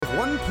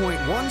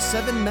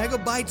1.17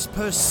 megabytes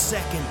per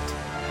second.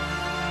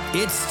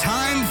 It's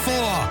time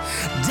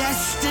for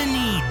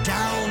Destiny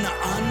Down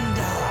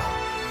Under.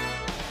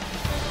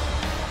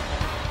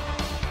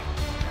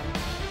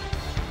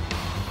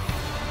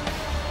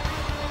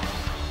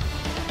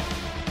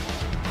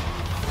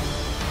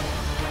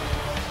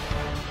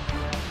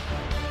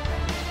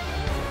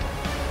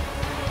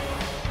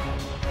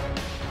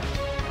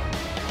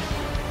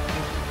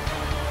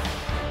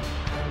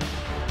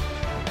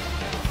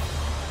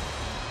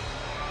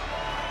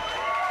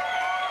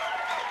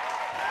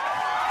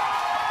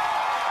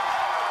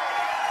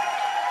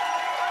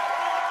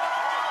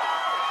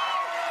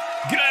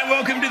 G'day,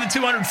 welcome to the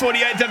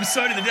 248th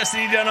episode of the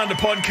Destiny Down Under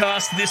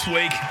podcast. This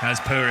week, as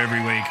per every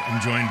week, I'm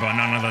joined by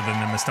none other than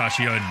the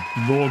mustachioed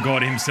law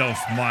god himself,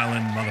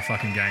 Mylan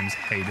motherfucking Games.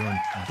 How you doing,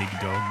 big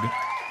dog?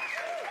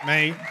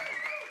 Mate,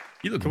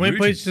 You look can we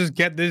rooted. please just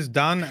get this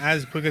done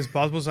as quick as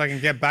possible so I can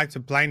get back to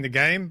playing the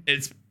game?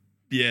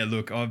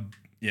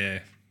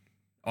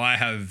 I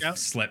have Yep,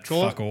 slept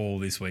cool. fuck all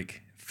this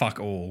week. Fuck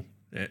all.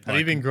 Have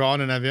you been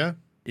grinding, have you?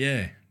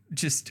 Yeah,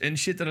 and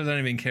shit that I don't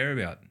even care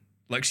about.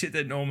 Like shit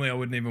that normally I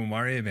wouldn't even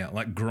worry about.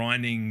 Like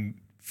grinding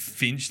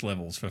Finch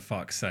levels, for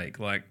fuck's sake.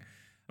 Like,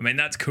 I mean,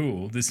 that's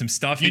cool. There's some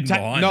stuff hidden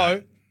behind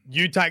that.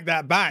 You take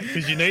that back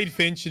because you need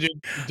Finch to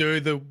do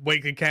the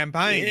weekly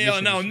campaign. Yeah, I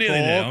know. I'm nearly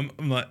there.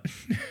 I'm like,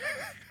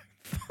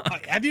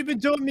 Have you been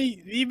doing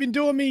me? You've been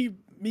doing me.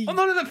 I'm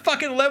not at the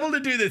fucking level to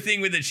do the thing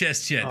with the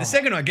chest yet. The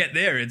second I get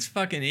there, it's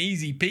fucking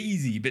easy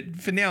peasy. But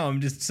for now, I'm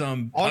just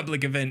some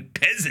public event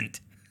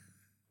peasant.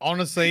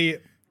 Honestly,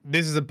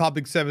 this is a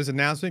public service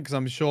announcement because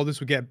I'm sure this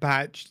will get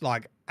patched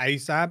like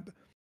ASAP.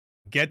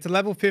 Get to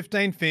level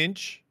 15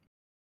 Finch.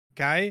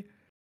 Okay.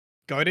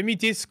 Go to me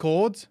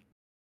Discord.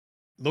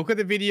 Look at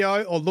the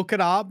video or look it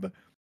up.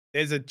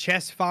 There's a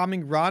chest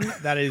farming run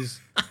that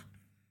is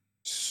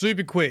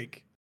super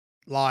quick.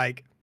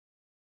 Like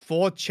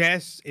 4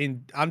 chests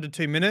in under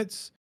 2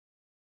 minutes.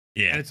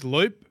 Yeah. And it's a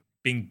loop.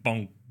 Bing,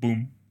 bong,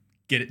 boom.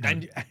 Get it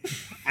done.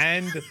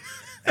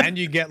 And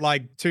you get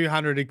like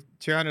 200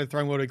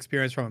 throwing water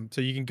experience from them. So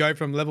you can go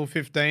from level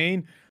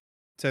 15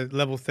 to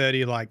level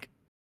 30 like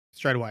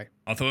straight away.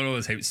 I thought I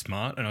was heaps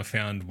smart, and I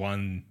found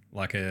one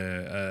like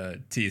a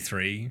tier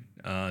 3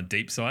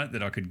 deep site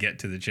that I could get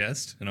to the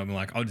chest, and I'm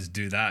like, I'll just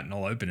do that and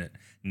I'll open it.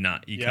 Nah,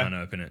 you can't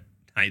open it.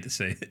 Hate to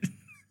see it.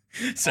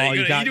 So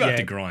you do have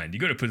to grind. You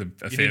got to put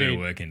a fair bit of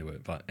work into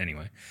it. But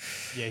anyway,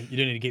 yeah, you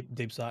don't need to get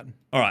deep sighting.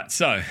 All right,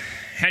 so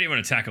how do you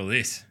want to tackle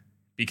this?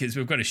 Because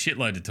we've got a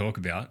shitload to talk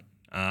about.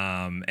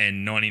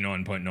 And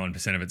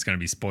 99.9% of it's going to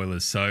be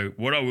spoilers. So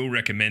what I will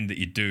recommend that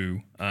you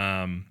do,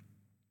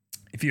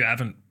 if you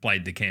haven't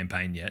played the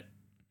campaign yet,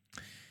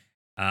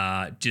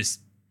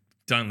 just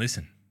don't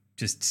listen.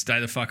 Just stay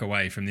the fuck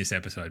away from this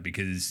episode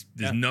because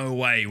there's no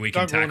way we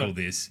can tackle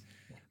this.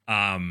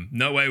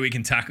 No way we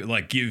can tackle,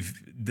 like, give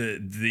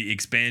the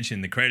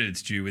expansion the credit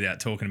it's due without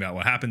talking about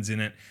what happens in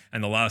it.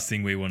 And the last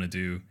thing we want to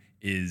do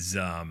is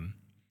ruin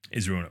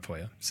it for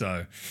you.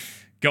 So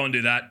go and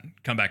do that.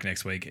 Come back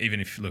next week. Even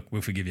if, look,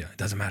 we'll forgive you. It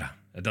doesn't matter.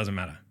 It doesn't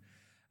matter.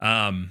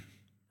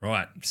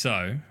 Right.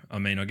 So, I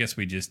mean, I guess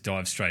we just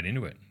dive straight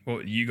into it.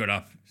 Well, you got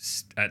up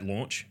at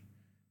launch.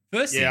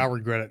 First thing, I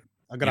regret it.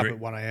 I got up at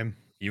 1 a.m.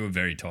 You were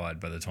very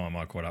tired by the time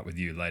I caught up with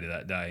you later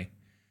that day.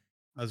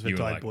 I was a bit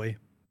tired, boy.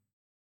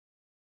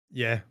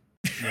 Yeah.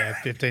 Yeah.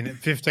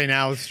 15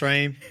 hours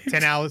stream,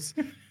 10 hours,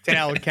 10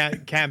 hour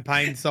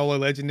campaign solo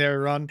legendary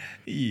run.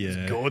 Yeah.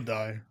 It's good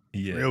though.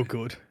 Yeah. Real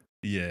good.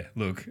 Yeah.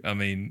 Look, I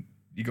mean,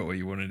 you got what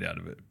you wanted out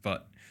of it.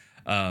 But,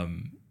 I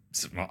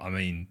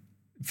mean,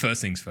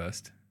 first things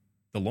first,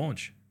 the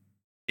launch.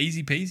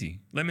 Easy peasy,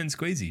 lemon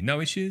squeezy,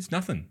 no issues,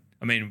 nothing.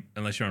 I mean,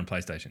 unless you're on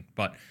PlayStation.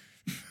 But,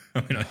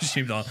 I mean, I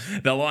assume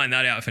they'll line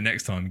that out for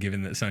next time,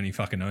 given that Sony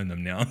fucking own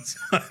them now.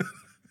 So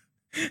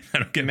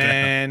that'll get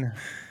better.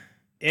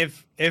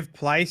 If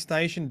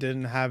PlayStation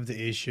didn't have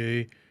the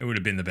issue, It would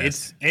have been the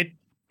best.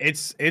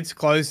 It's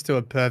close to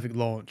a perfect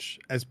launch,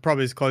 as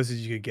probably as close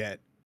as you could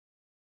get.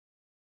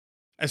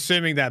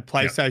 Assuming that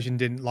PlayStation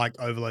didn't like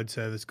overload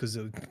servers because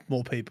there were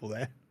more people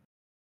there.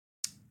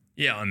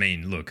 Yeah, I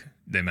mean, look,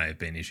 there may have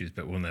been issues,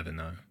 but we'll never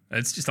know.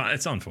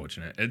 It's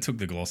unfortunate. It took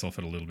the gloss off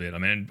it a little bit. I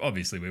mean,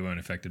 obviously we weren't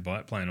affected by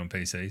it playing on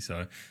PC,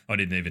 so I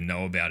didn't even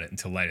know about it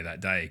until later that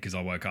day because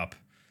I woke up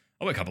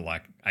at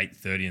like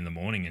 8:30 in the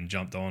morning and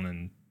jumped on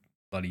and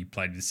bloody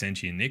played with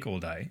Senchi and Nick all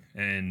day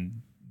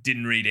and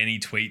didn't read any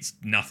tweets,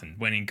 nothing.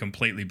 Went in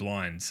completely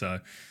blind. So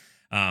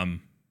I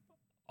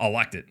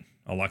liked it.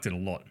 I liked it a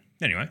lot.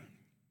 Anyway,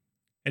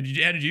 how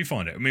did you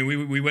find it? I mean,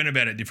 we went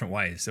about it different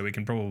ways, so we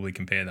can probably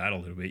compare that a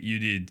little bit. You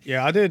did.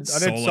 Yeah, I did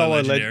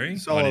solo legendary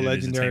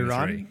legendary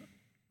run.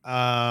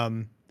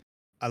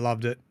 I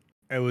loved it.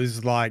 It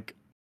was like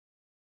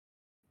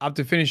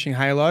after finishing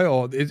Halo,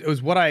 or it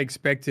was what I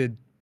expected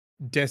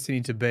Destiny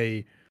to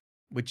be,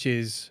 which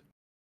is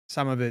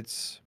some of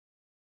its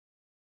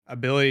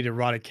ability to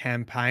write a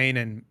campaign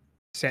and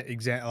set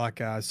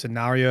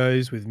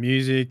scenarios with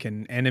music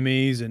and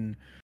enemies and,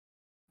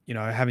 you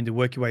know, having to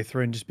work your way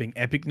through and just being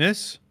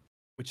epicness,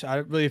 which I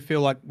really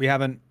feel like we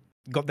haven't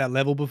got that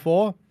level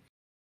before.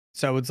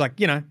 So it's like,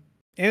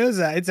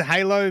 it's a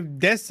Halo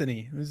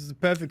Destiny. This is a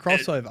perfect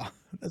crossover.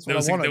 That's what I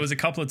wanted. There was a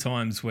couple of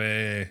times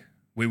where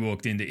we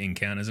walked into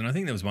encounters, and I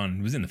think there was one.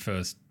 It was in the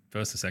first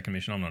or second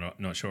mission. I'm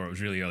not sure. It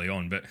was really early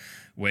on, but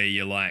where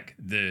you're like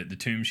the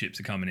tomb ships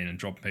are coming in and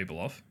dropping people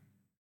off,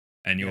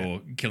 and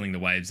you're killing the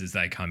waves as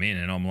they come in,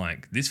 and I'm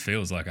like, this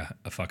feels like a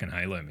fucking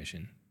Halo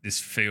mission. This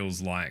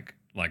feels like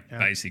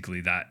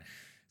basically that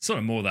sort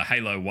of more the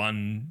Halo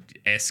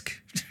 1-esque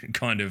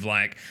kind of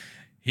like,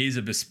 here's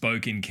a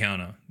bespoke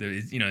encounter.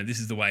 This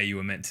is the way you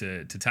were meant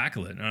to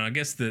tackle it. And I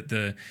guess that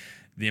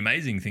the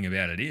amazing thing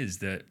about it is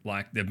that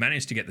like they've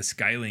managed to get the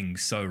scaling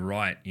so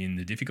right in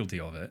the difficulty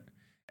of it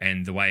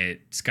and the way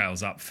it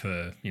scales up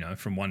for,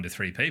 from 1 to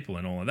 3 people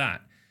and all of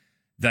that,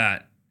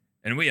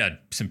 and we had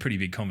some pretty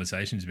big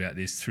conversations about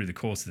this through the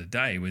course of the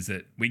day, was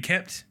that we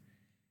kept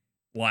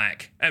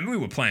and we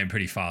were playing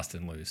pretty fast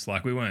and loose.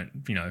 Like we weren't,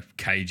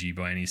 cagey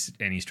by any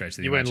stretch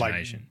of the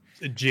imagination.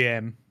 A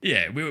GM.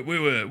 Yeah, we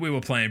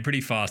were playing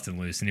pretty fast and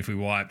loose, and if we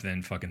wiped,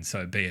 then fucking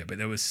so be it. But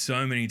there was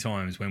so many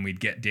times when we'd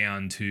get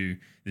down to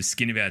the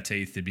skin of our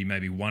teeth. There'd be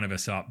maybe one of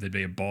us up. There'd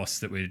be a boss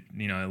that would,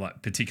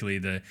 like particularly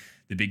the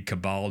big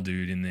Cabal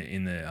dude in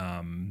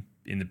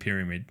the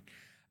pyramid.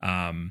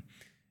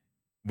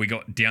 We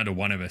got down to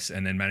one of us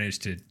and then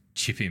managed to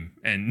chip him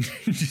and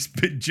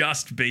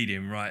just beat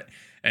him, right?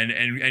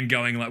 And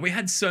going like, we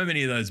had so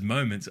many of those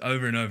moments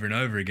over and over and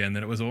over again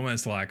that it was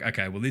almost like,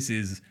 okay, well, this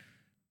is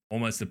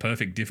almost the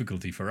perfect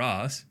difficulty for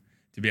us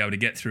to be able to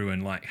get through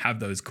and like have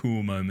those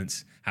cool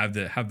moments, have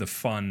the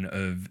fun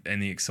of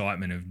and the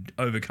excitement of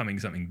overcoming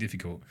something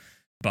difficult,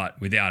 but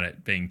without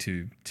it being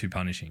too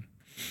punishing.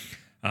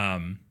 How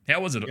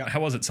was it? Yeah. How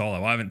was it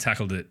solo? I haven't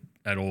tackled it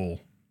at all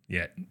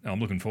yet. I'm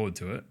looking forward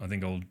to it. I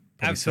think I'll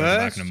probably At circle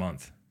back first, in a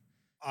month.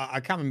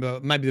 I can't remember.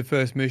 Maybe the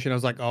first mission, I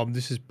was like, oh,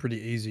 this is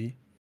pretty easy.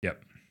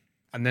 Yep.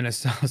 And then it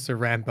starts to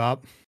ramp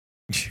up.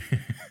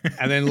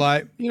 And then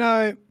like,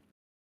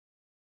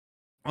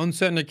 on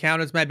certain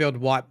encounters, maybe I'd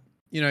wipe,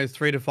 3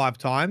 to 5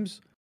 times.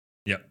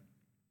 Yep.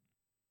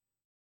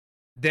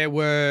 There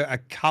were a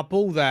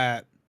couple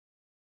that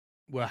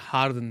were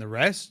harder than the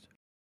rest.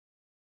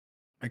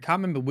 I can't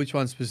remember which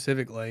one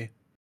specifically,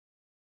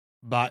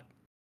 but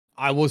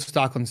I was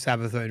stuck on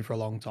Savathun for a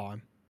long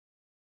time.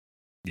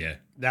 Yeah.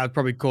 That would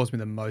probably cause me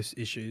the most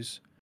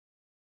issues.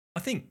 I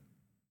think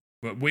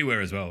we were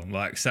as well.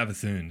 Like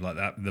Savathun, like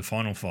that, the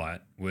final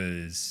fight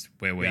was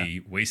where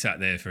we sat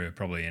there for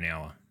probably an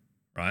hour,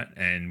 right?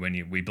 And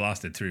when we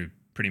blasted through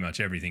pretty much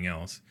everything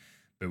else,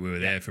 but we were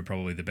there for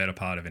probably the better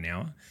part of an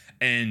hour.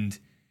 And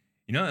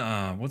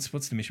what's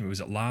the mission?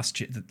 Was it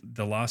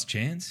the last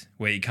chance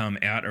where you come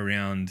out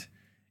around?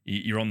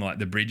 You're on like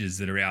the bridges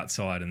that are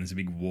outside, and there's a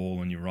big wall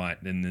on your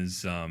right. And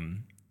there's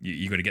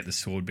you got to get the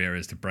sword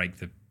bearers to break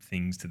the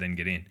things to then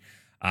get in.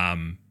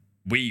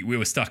 We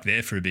were stuck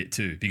there for a bit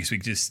too because we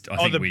just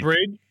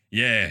bridge.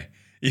 Yeah.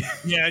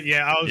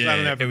 Yeah. I was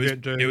running there for a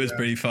bit too. It was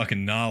pretty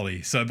fucking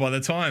gnarly. So by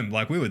the time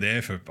like we were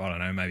there for I don't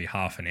know maybe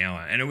half an hour,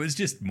 and it was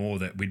just more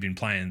that we'd been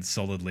playing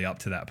solidly up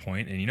to that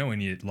point, and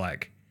when you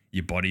like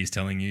your body's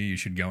telling you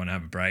should go and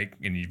have a break,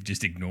 and you've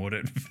just ignored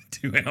it for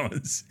 2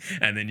 hours,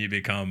 and then you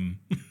become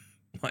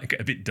like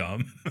a bit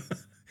dumb.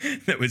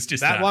 That was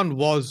just that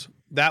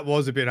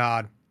was a bit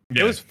hard.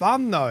 Yeah. It was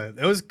fun though.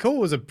 It was cool. It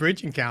was a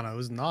bridge encounter. It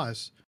was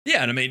nice.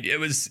 Yeah, and I mean, it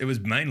was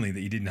mainly that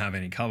you didn't have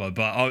any cover,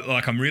 but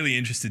I'm really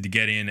interested to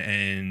get in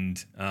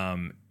and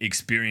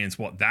experience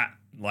what that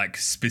like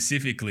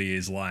specifically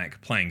is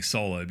like playing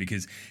solo,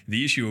 because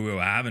the issue we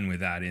were having with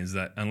that is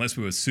that unless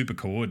we were super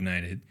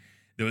coordinated,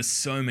 there were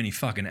so many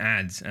fucking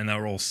ads and they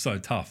were all so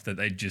tough that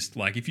they just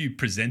like, if you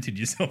presented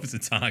yourself as a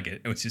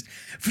target, it was just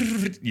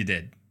you're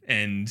dead.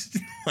 And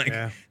like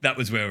that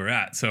was where we're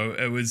at. So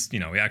it was,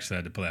 we actually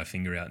had to pull our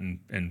finger out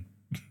and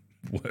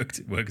work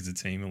as a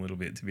team a little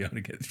bit to be able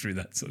to get through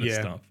that sort of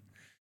stuff.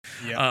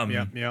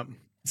 Yeah.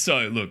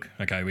 So look,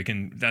 okay, we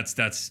can.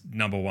 That's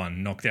number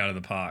one, knocked out of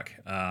the park.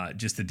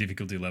 Just the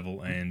difficulty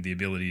level and the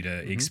ability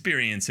to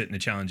experience it in a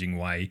challenging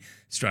way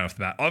straight off the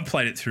bat. I've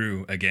played it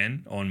through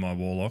again on my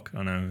Warlock.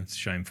 I know it's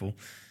shameful.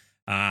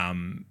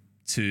 On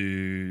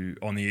the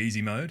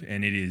easy mode,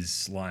 and it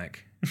is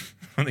like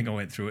I think I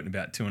went through it in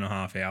about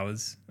 2.5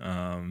 hours.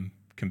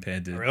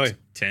 Compared to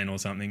 10 or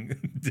something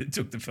that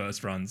took the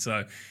first run.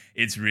 So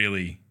it's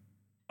really,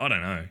 I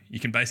don't know. You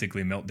can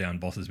basically melt down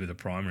bosses with a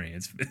primary.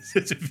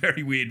 It's a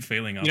very weird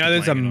feeling.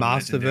 There's a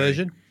master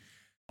version.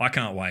 I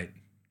can't wait.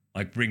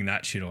 Like bring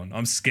that shit on.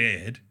 I'm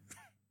scared.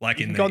 Like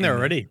you can go in there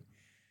already.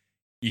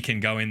 You can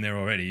go in there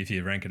already if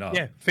you rank it up.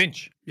 Yeah,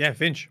 Finch.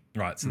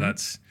 Right. So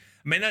that's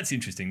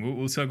interesting.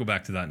 We'll circle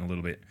back to that in a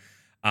little bit.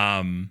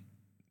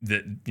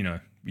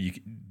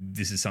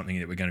 This is something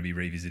that we're going to be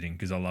revisiting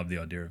because I love the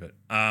idea of it.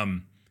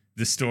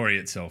 The story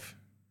itself.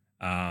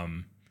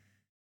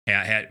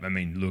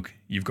 Look,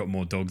 you've got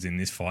more dogs in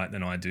this fight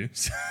than I do,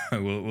 so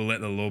we'll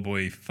let the law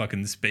boy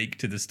fucking speak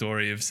to the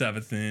story of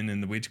Savathun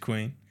and the Witch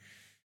Queen.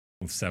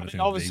 Well, Savathun,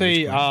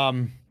 obviously,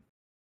 a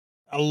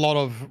lot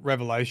of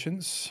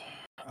revelations.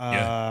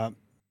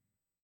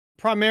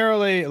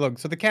 primarily, look,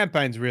 so the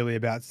campaign's really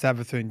about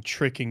Savathun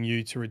tricking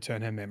you to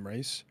return her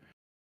memories.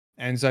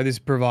 And so this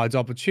provides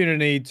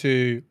opportunity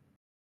to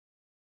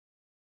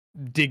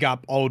dig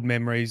up old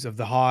memories of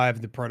the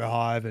Hive, the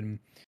Proto-Hive, and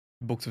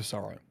Books of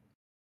Sorrow.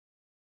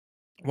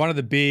 One of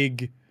the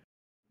big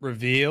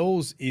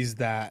reveals is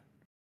that,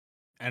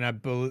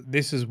 and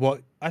this is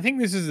what I think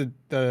this is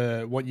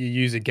the what you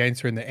use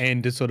against her in the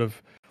end to sort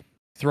of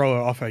throw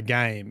her off her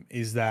game,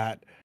 is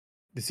that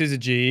the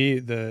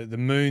Syzygy, the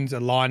moons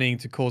aligning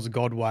to cause a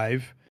god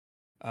wave,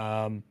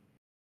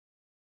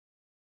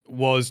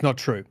 was not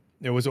true.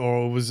 It was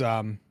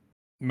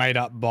made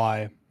up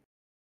by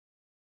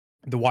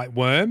the White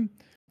Worm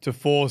to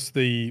force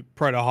the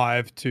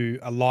Proto-Hive to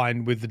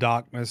align with the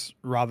darkness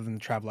rather than the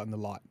Traveler and the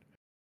light,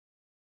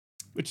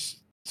 which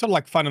sort of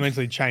like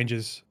fundamentally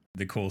changes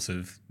the course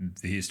of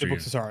the history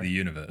of the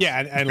universe. Yeah,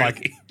 and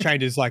like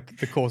changes like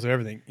the course of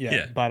everything.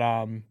 Yeah. But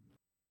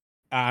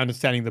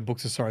understanding the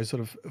Books of Sorrow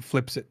sort of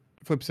flips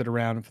it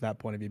around from that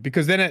point of view,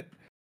 because then it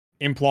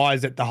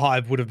implies that the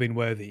Hive would have been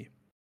worthy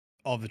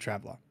of the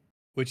Traveler,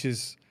 which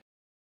is.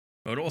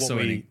 But it also,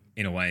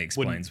 in a way,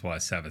 explains why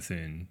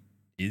Savathun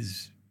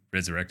is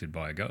resurrected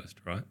by a ghost,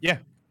 right? Yeah.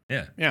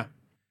 Yeah. Yeah.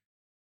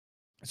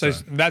 So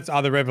that's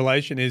other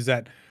revelation, is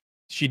that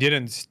she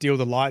didn't steal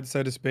the light,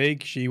 so to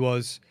speak. She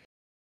was,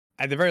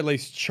 at the very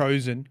least,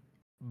 chosen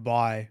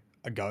by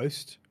a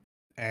ghost.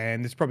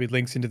 And this probably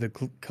links into the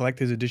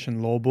collector's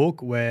edition lore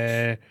book,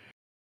 where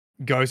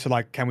ghosts are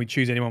like, can we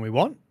choose anyone we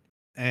want?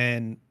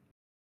 And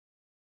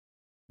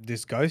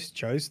this ghost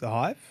chose the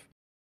Hive.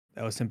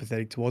 They were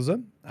sympathetic towards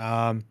them.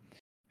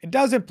 It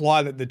does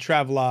imply that the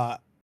Traveler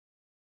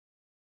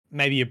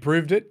maybe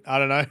approved it. I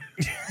don't know.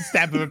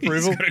 Stamp of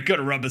approval. He's got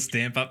a rubber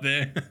stamp up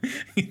there.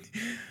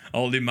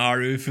 Old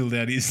Imaru filled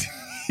out his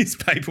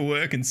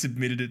paperwork and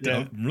submitted it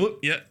to him.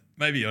 Yeah,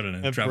 maybe, I don't know.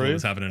 Approved. Traveler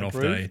was having an off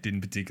day.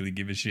 Didn't particularly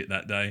give a shit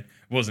that day.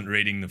 Wasn't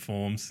reading the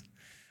forms.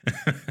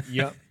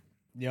 Yep.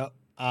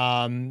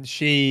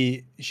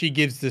 She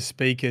gives the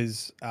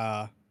speakers,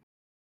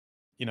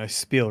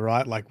 spiel,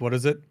 right? Like, what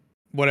is it?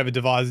 Whatever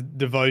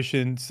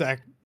devotion,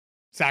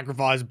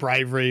 sacrifice,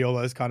 bravery, all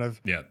those kind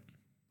of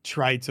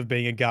traits of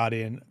being a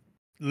guardian,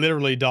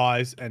 literally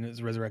dies and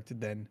is resurrected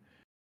then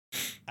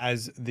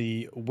as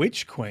the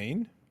Witch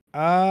Queen.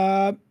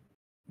 Was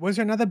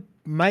there another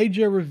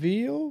major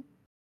reveal?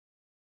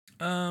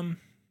 Like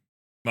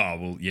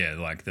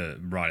the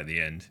right at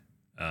the end.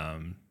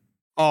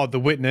 The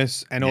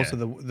Witness, and also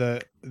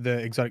the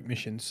exotic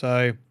mission.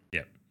 So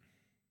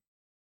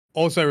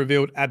also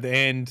revealed at the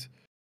end,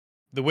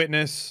 the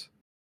Witness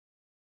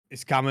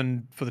is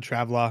coming for the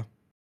Traveler.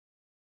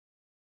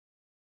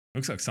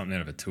 Looks like something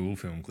out of a Tool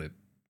film clip.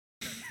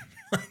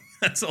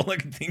 That's all I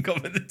could think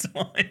of at the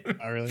time.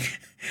 Oh, really?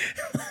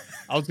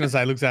 I was going to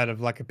say it looks out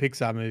of like a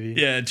Pixar movie.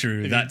 Yeah,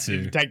 true. That too.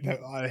 If you take the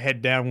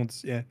head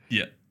downwards, yeah.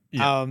 Yeah.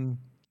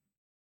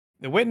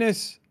 The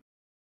Witness,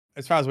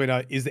 as far as we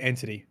know, is the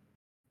entity.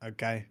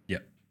 Okay.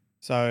 Yep.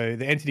 So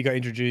the entity got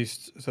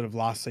introduced sort of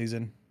last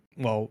season.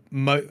 Well,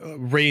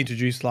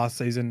 reintroduced last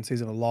season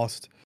of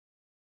Lost.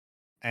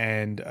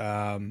 And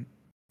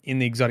in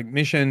the exotic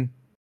mission,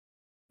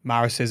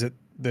 Mara says that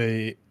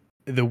the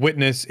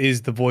Witness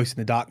is the voice in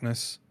the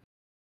darkness.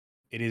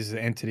 It is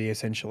the entity,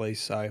 essentially.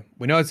 So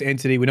we know it's the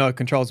entity. We know it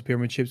controls the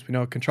pyramid ships. We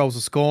know it controls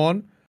the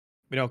Scorn.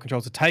 We know it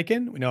controls the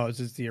Taken. We know it's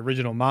just the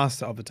original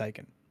master of the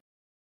Taken.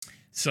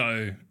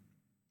 So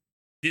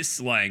this,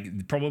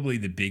 like, probably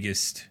the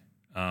biggest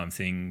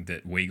thing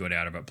that we got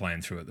out of it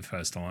playing through it the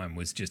first time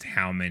was just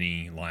how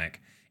many,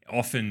 like,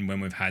 often when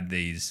we've had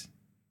these,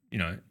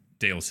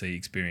 DLC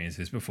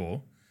experiences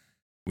before,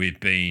 we've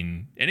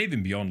been, and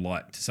even Beyond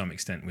Light to some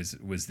extent was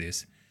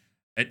this,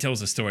 it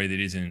tells a story that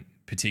isn't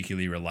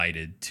particularly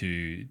related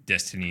to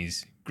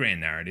Destiny's grand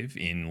narrative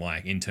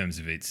in terms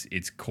of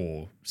its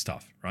core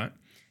stuff, right?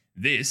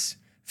 This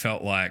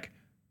felt like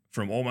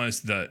from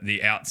almost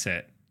the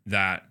outset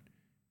that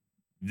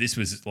this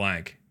was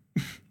like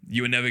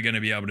you were never going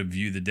to be able to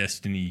view the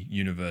Destiny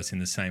universe in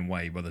the same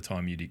way by the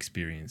time you'd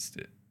experienced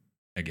it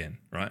again,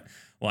 right?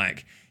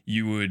 Like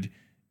you would.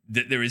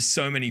 There is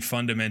so many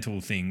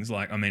fundamental things.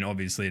 Like, I mean,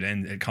 obviously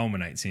it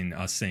culminates in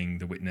us seeing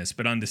the Witness,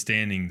 but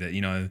understanding that,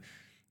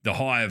 the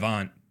Hive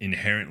aren't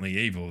inherently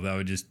evil. They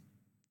were just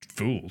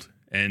fooled.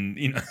 And,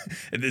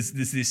 there's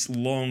this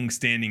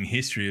long-standing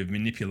history of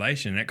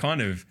manipulation. It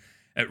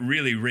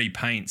really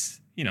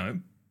repaints,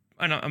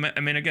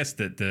 I guess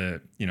that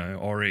the,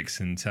 Oryx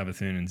and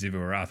Savathun and Xivu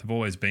Arath have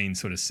always been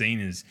sort of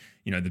seen as,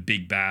 the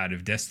big bad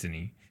of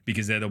Destiny,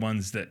 because they're the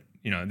ones that,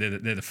 they're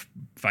the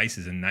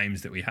faces and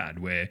names that we had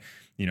where,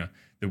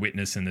 the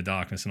Witness and the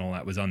darkness and all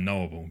that was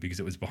unknowable because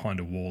it was behind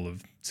a wall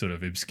of sort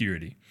of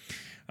obscurity.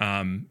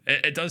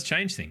 It does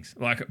change things.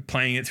 Like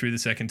playing it through the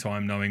second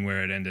time, knowing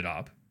where it ended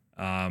up,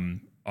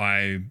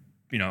 I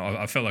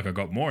felt like I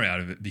got more out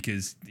of it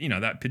because,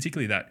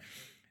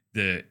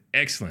 the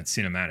excellent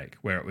cinematic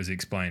where it was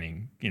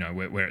explaining,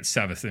 where it's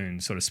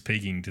Savathun sort of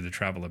speaking to the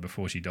Traveler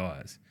before she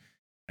dies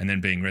and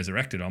then being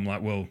resurrected. I'm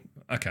like, well,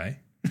 okay,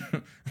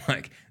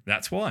 Like,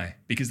 that's why,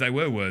 because they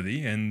were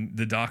worthy and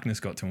the darkness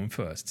got to them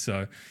first.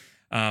 So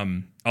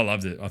I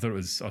loved it. I thought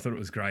it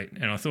was great.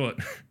 And I thought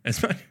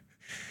as much,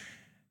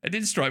 it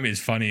did strike me as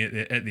funny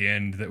at the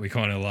end that we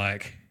kind of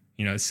like,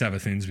 you know,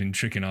 Savathun's been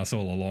tricking us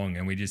all along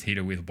and we just hit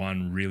her with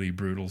one really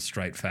brutal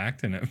straight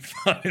fact and it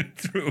fucking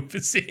threw her for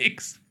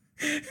 6.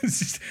 It's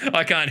just,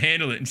 I can't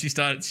handle it. And she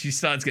starts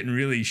getting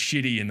really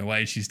shitty in the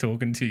way she's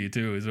talking to you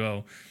too as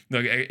well.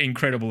 Like,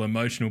 incredible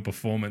emotional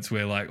performance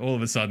where like all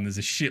of a sudden there's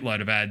a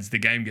shitload of ads. The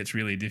game gets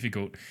really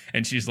difficult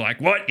and she's like,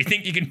 what? You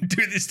think you can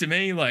do this to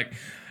me? Like,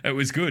 it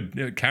was good.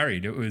 It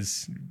carried. It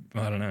was,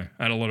 I don't know.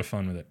 I had a lot of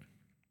fun with it.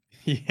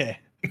 Yeah.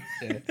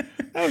 That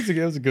was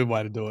a good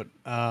way to do it.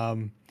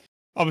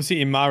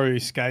 Obviously Imaru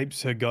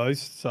escapes her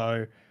ghost,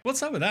 so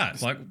what's up with that?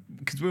 Like,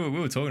 because we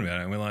were talking about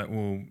it and we're like,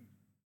 well,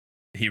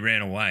 he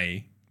ran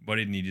away. Why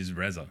didn't he just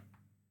res her?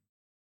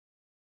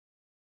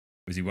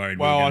 Was he worried?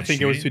 Well, I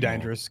think it was too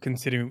dangerous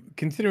considering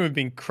we've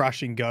been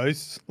crushing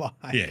ghosts. Like,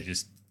 yeah,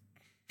 just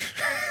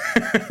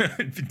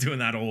been doing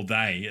that all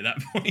day at that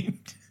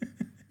point.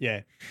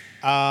 Yeah.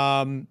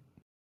 I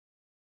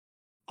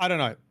don't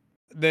know.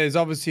 There's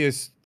obviously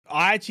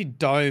I actually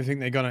don't think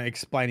they're going to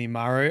explain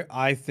Imaru.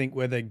 I think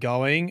where they're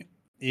going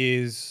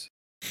is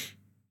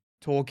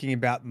talking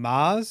about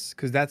Mars,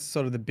 because that's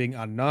sort of the big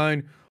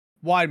unknown.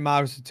 Why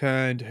Mars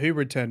returned, who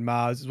returned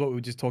Mars is what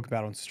we just talked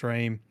about on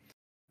stream.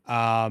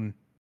 I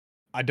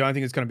don't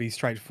think it's going to be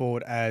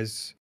straightforward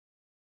as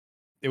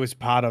it was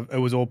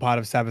all part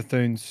of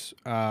Savathun's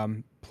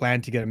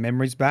plan to get her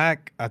memories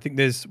back. I think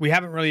we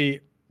don't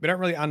really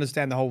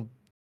understand the whole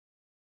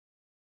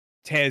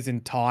tears in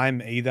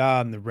time either,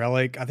 and the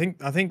relic. I think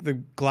the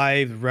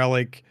glaive, the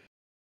relic,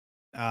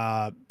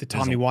 the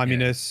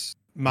timey-wiminess,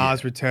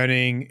 Mars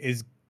returning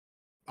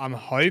I'm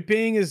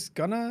hoping is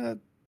gonna.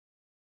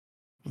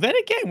 Then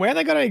again, where are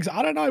they gonna?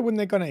 I don't know when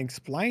they're gonna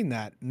explain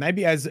that.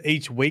 Maybe as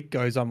each week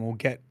goes on, we'll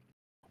get.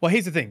 Well,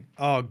 here's the thing.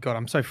 Oh god,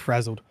 I'm so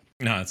frazzled.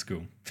 No, it's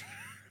cool.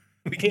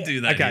 We can do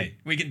that here.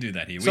 We can do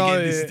that here.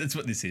 That's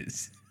what this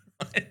is.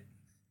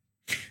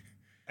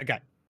 Okay.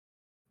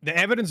 The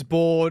evidence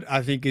board,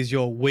 I think, is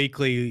your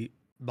weekly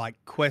like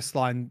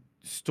questline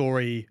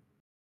story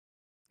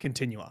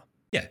continua.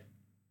 Yeah.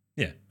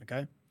 Yeah.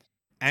 Okay.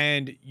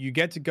 And you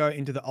get to go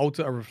into the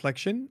altar of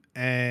reflection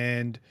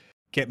and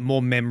get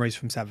more memories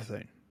from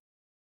Savathun.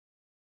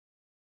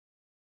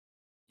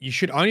 You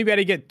should only be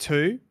able to get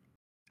 2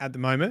 at the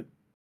moment,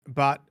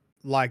 but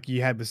like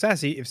you had with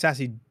Sassy, if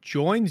Sassy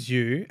joins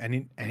you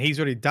and he's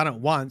already done it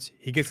once,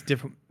 he gets a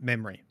different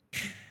memory.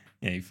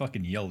 Yeah, he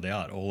fucking yelled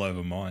out all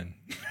over mine.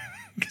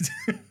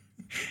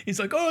 He's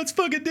like, oh, it's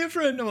fucking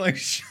different. I'm like,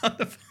 shut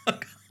the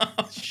fuck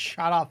up.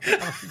 Shut up.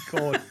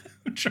 God.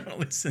 I'm trying to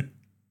listen.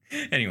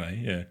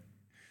 Anyway, yeah.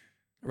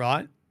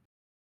 Right?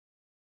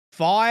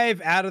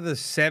 5 out of the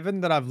 7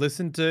 that I've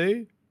listened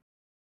to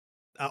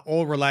are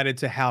all related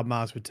to how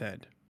Mars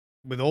returned,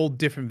 with all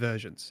different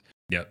versions.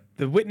 Yep.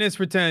 The witness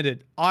returned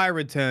it. I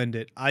returned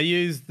it. I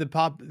used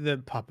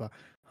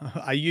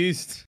I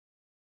used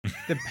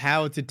the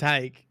power to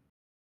take.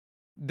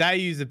 They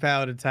use the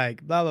power to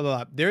take. Blah, blah,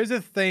 blah. There is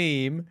a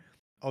theme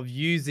of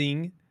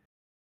using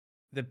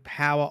the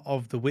power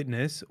of the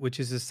witness, which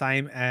is the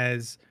same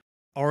as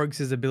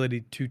Oryx's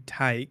ability to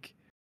take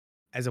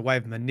as a way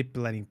of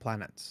manipulating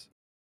planets.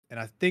 And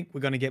I think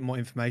we're going to get more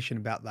information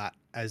about that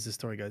as the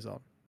story goes on.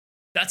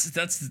 That's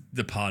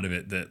the part of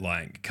it that,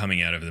 like,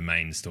 coming out of the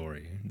main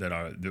story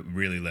that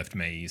really left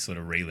me sort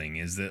of reeling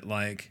is that,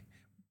 like,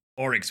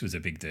 Oryx was a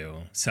big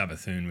deal,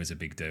 Savathun was a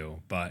big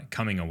deal, but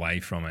coming away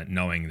from it,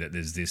 knowing that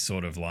there's this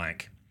sort of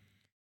like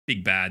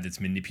big bad that's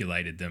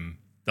manipulated them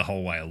the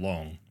whole way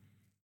along,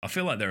 I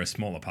feel like they're a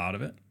smaller part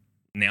of it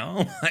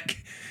now.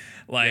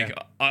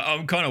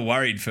 I'm kind of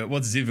worried for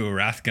what's Xivu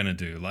Arath going to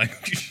do.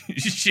 Like,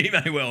 she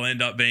may well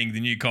end up being the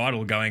new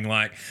Keitel, going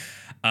like,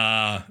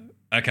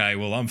 okay,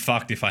 well, I'm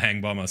fucked if I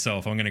hang by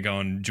myself. I'm going to go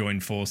and join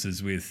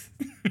forces with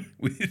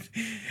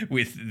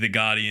with the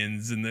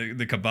Guardians and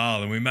the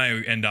Cabal, and we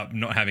may end up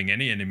not having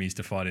any enemies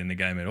to fight in the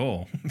game at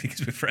all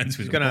because we're friends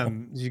with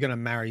them all. She's going to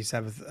marry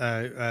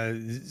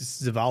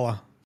Zavala.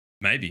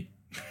 Maybe.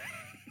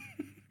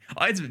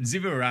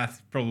 Xivu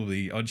Arath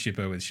probably I'd ship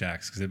her with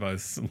Shaxx because they're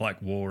both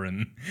like war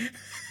and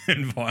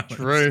violence.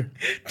 True.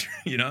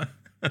 You know,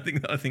 I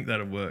think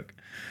that'll work.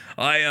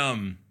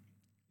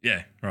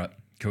 Yeah, right.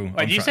 Cool.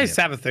 Wait, did you say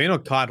Savathun or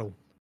Keitel?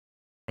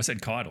 I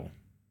said Keitel.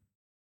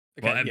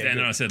 Okay, well, and then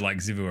I said like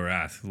Xivu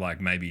Arath,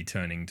 like maybe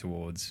turning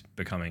towards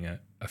becoming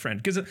a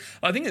friend. Because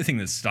I think the thing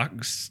that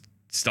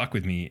stuck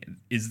with me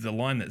is the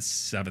line that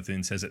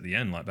Savathun says at the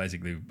end, like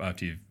basically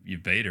after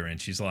you've beat her,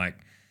 and she's like,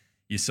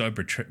 "You're so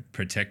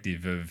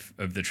protective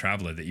of the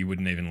traveler that you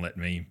wouldn't even let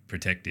me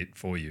protect it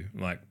for you."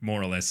 Like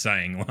more or less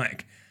saying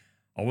like,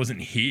 I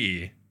wasn't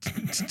here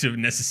to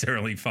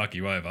necessarily fuck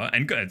you over.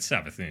 And good,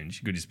 Savathun,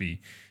 she could just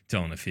be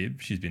telling a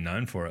fib. She's been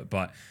known for it,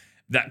 but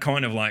that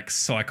kind of like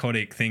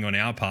psychotic thing on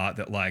our part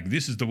that like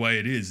this is the way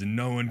it is and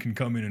no one can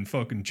come in and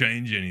fucking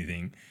change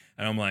anything.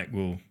 And I'm like,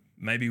 well,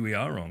 maybe we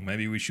are wrong.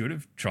 Maybe we should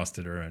have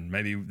trusted her, and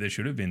maybe there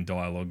should have been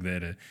dialogue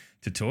there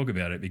to talk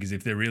about it. Because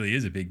if there really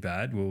is a big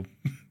bad, well,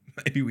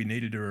 maybe we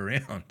needed her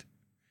around.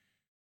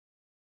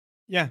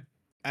 Yeah.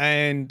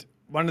 And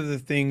one of the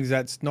things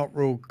that's not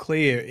real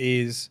clear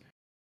is,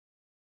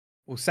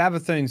 well,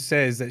 Savathun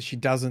says that she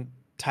doesn't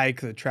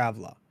take the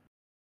Traveler,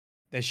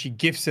 that she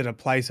gifts it a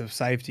place of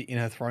safety in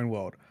her throne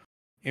world,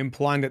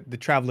 implying that the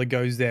Traveler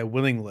goes there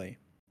willingly.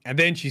 And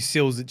then she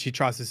seals it, she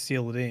tries to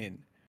seal it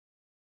in,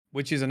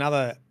 which is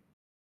another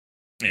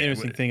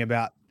interesting thing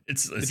about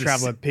the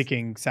Traveler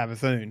picking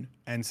Savathun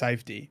and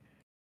safety.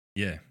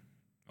 Yeah.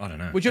 I don't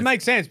know. Which would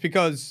make sense,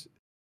 because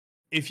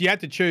if you had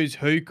to choose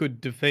who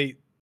could defeat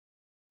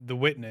the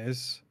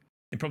Witness,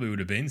 it probably would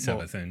have been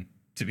Savathun,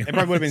 to be honest. It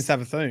probably would have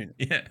been Savathun.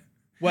 Yeah.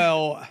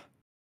 Well,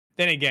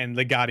 then again,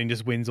 the Guardian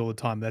just wins all the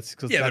time. That's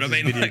because that's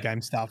video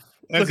game stuff.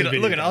 Look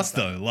at us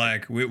though.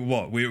 Like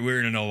we're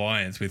in an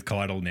alliance with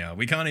Keitel now.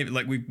 We can't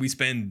even we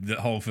spend the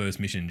whole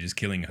first mission just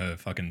killing her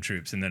fucking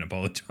troops and then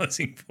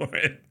apologizing for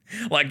it.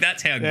 Like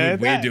that's how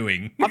good we're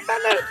doing. I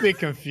found that a bit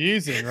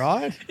confusing,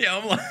 right? Yeah,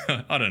 I'm like,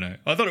 I don't know.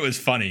 I thought it was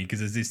funny because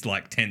there's this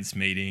like tense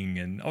meeting,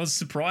 and I was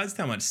surprised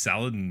how much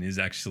Saladin is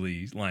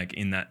actually like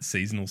in that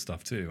seasonal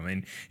stuff too. I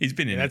mean, he's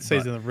been in that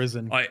season of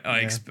Risen.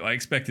 I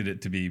expected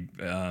it to be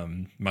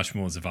much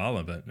more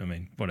Zavala, but I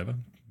mean, whatever.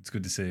 It's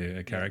good to see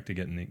a character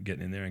getting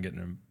in there and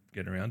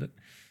getting around it.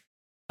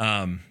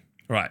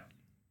 Right.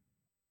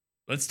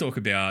 Let's talk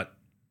about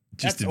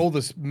just all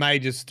the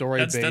major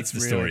story beats. That's the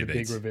really, story the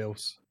beats. Big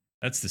reveals.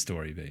 That's the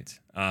story beats.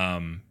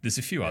 There's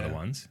a few other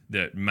ones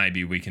that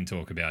maybe we can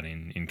talk about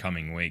in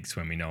coming weeks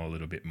when we know a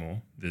little bit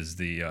more. There's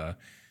the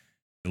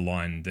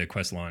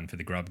quest line for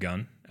the grub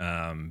gun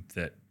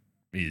that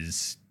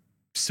is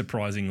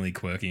surprisingly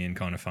quirky and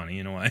kind of funny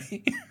in a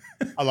way.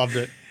 I loved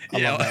it. I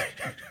love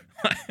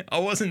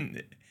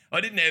that. I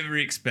didn't ever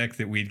expect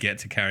that we'd get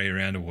to carry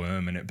around a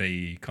worm and it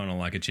be kind of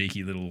like a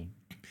cheeky little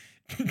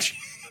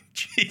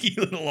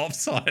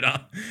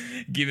offsider,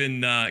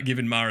 giving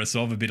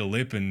Marasov a bit of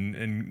lip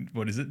and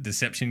what is it,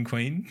 Deception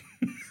Queen?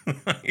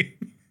 I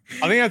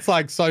think that's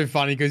like so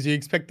funny because you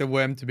expect the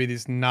worm to be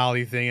this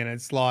gnarly thing, and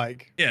it's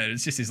like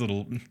it's just this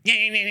little this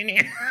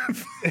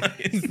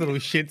little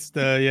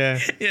shitster, yeah.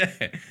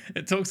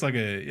 It talks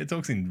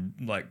in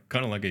like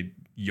kind of like a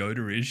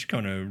Yoda-ish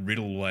kind of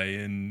riddle way,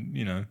 and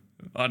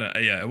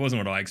it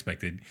wasn't what I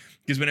expected,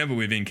 because whenever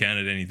we've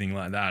encountered anything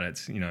like that,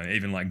 it's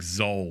even like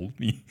Zol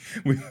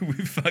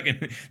with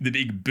fucking the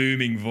big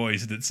booming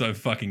voice that's so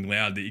fucking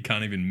loud that you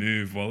can't even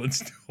move while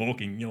it's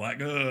talking. You're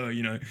like, oh,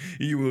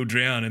 you will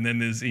drown, and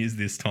then here's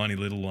this tiny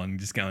little one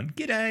just going,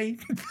 "G'day,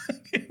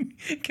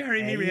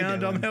 carry me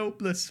around, I'm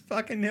helpless,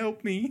 fucking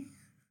help me."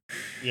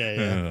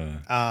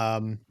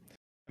 The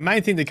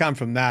main thing to come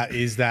from that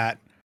is that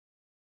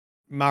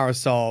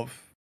Marasov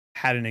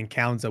had an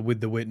encounter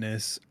with the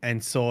Witness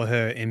and saw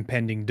her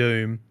impending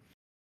doom.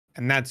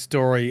 And that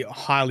story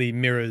highly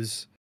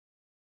mirrors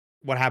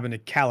what happened to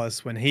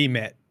Callus when he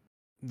met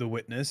the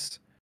Witness.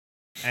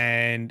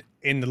 And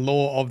in the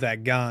lore of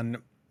that gun,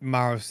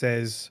 Mara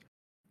says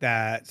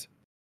that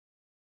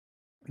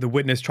the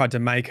Witness tried to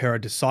make her a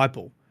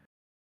disciple.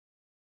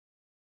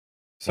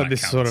 So like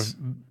this Callus, sort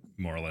of...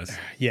 more or less.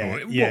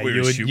 Yeah.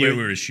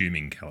 We're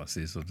assuming Callus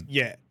is.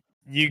 Yeah.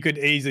 You could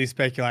easily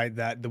speculate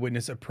that the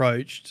Witness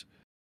approached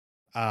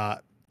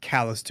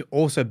Callus to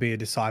also be a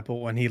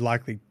disciple, and he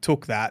likely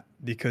took that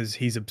because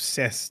he's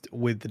obsessed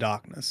with the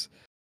darkness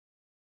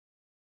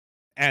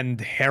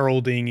and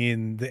heralding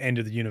in the end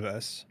of the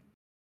universe.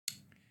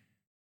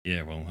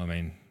 Yeah, well, I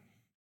mean,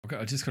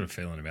 I just got a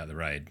feeling about the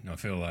raid. I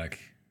feel like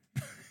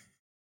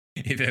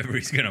if ever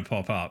he's going to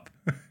pop up,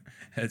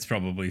 it's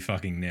probably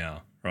fucking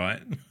now,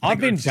 right? I've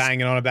been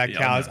banging on about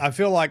Callus. I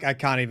feel like I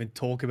can't even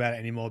talk about it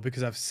anymore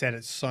because I've said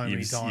it so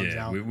many times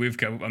now.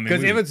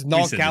 Because if it's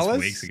not Callus,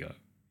 weeks ago,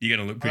 you're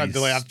going to look pretty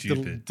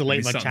stupid.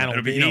 Delete my channel.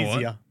 It'll be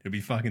easier. It'll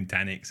be fucking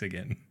Taniks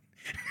again.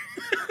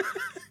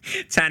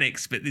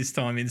 Taniks, but this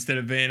time instead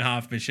of being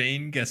half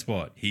machine, guess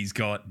what? He's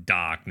got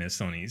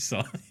darkness on his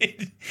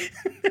side.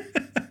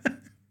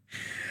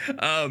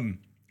 All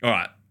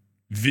right.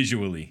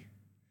 Visually.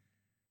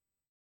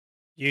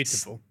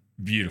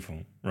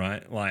 Beautiful,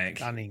 right? Like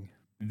stunning.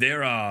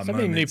 There are so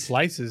many new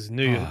places,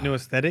 new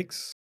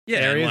aesthetics. Yeah,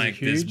 areas like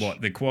huge. There's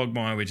the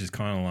Quagmire, which is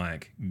kind of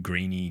like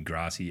greeny,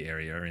 grassy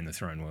area in the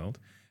Throne World,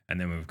 and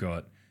then we've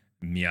got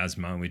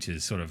Miasma, which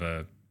is sort of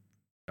it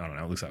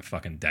looks like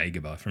fucking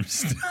Dagobah from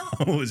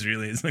Star Wars,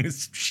 really. It's like a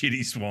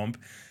shitty swamp.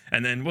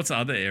 And then what's the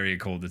other area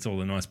called? It's all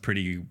the nice,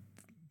 pretty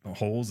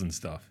halls and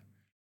stuff.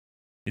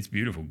 It's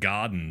beautiful,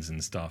 gardens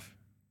and stuff.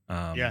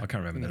 I can't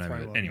remember the name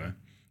of it. Anyway,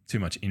 too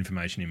much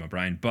information in my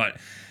brain. But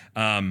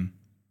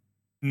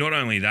not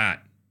only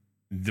that,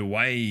 the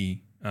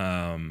way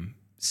the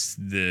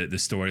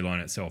storyline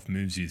itself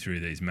moves you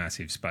through these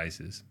massive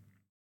spaces.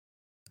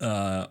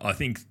 I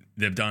think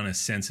they've done a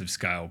sense of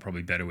scale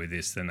probably better with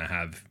this than they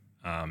have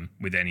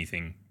with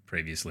anything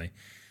previously.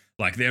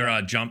 Like there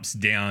are jumps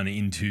down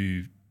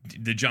into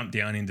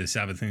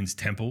Savathun's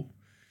temple,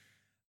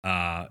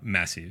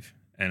 massive.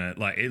 and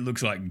it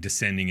looks like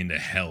descending into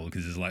hell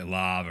because there's like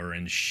lava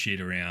and shit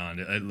around.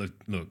 It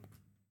look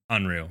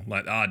unreal.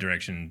 Like art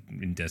direction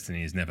in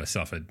Destiny has never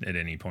suffered at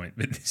any point,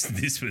 but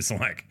this was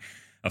like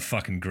a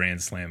fucking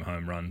grand slam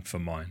home run for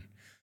mine.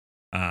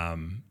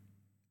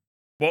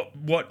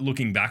 What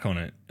looking back on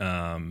it,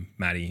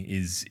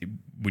 Matty,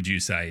 would you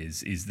say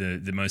is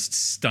the most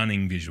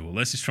stunning visual?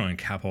 Let's just try and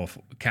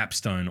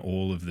capstone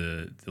all of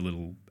the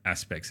little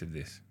aspects of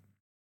this.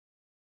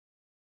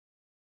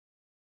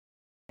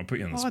 I'll put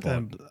you on the spot.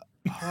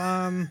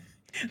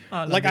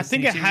 I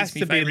think it has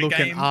to be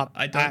looking up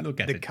I don't look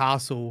at the it.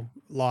 castle,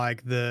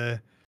 like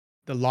the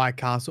light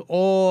castle,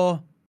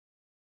 or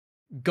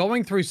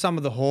going through some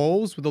of the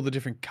halls with all the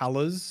different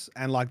colors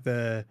and like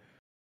the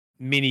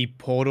mini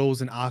portals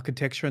and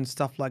architecture and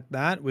stuff like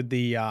that. With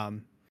the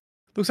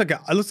looks like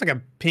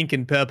a pink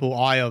and purple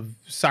eye of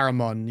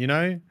Saruman. You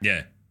know?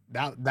 Yeah,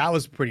 that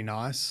was pretty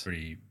nice.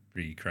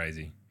 Pretty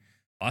crazy.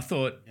 I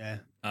thought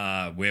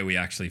where we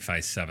actually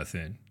face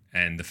Savathun.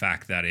 And the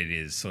fact that it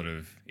is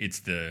it's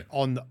the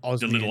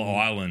little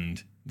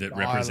island that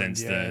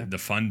represents the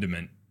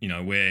fundament,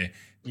 where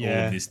all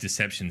of this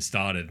deception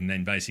started. And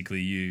then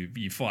basically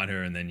you fight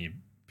her and then you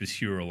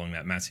pursue her along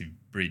that massive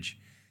bridge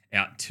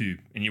and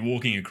you're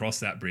walking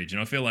across that bridge.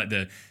 And I feel like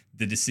the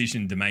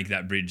decision to make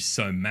that bridge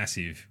so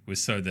massive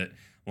was so that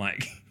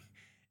like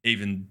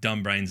even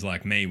dumb brains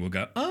like me will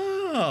go,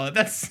 oh,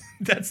 that's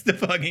the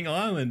fucking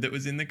island that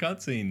was in the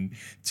cutscene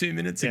 2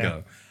 minutes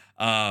ago.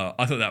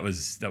 I thought that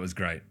was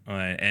great,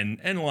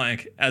 and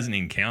like as an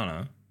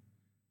encounter,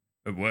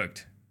 it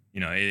worked.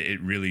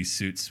 It really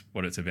suits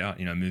what it's about.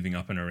 Moving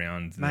up and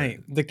around.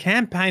 Mate, the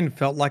campaign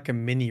felt like a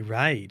mini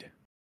raid.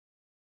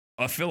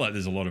 I feel like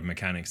there's a lot of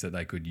mechanics that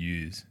they could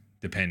use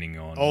depending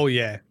on. Oh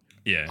yeah.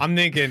 I'm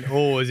thinking,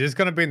 is this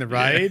going to be in the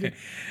raid?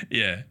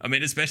 Yeah. I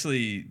mean,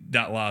 especially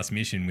that last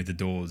mission with the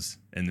doors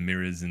and the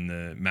mirrors and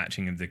the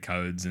matching of the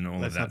codes and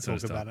all of that sort of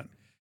stuff. Let's not talk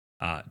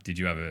about it. Did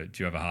you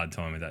have a hard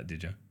time with that?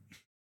 Did you?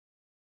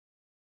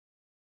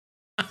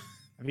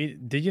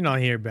 Did you not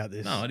hear about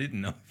this? No, I didn't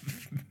know.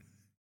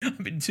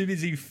 I've been too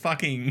busy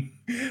fucking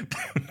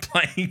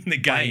playing the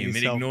game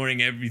and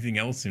ignoring everything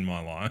else in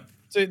my life.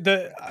 So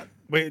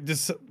we're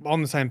just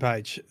on the same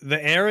page. The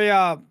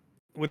area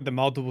with the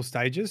multiple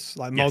stages,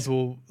 like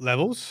multiple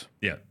levels.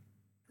 Yeah.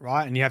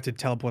 Right, and you have to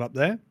teleport up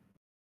there.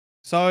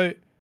 So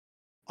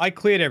I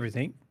cleared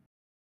everything.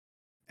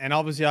 And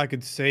obviously I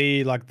could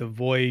see like the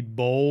void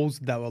balls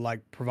that were like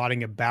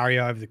providing a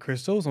barrier over the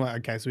crystals. I'm like,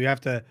 okay, so we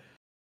have to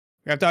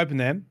open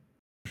them.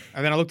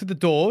 And then I looked at the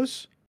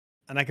doors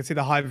and I could see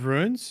the Hive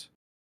runes.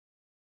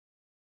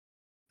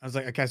 I was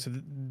like, okay, so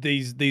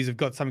these have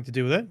got something to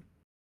do with it.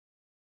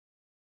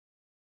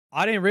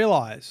 I didn't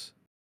realize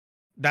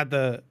that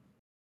the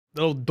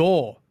little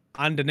door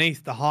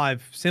underneath the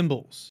Hive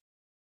symbols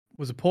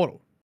was a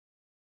portal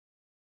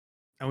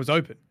and was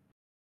open.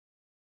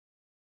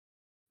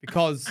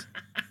 Because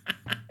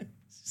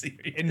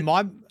in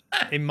my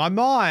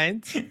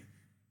mind,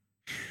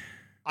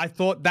 I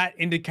thought that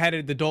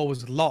indicated the door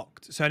was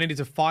locked. So I needed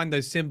to find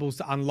those symbols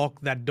to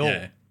unlock that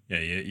door. Yeah,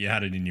 you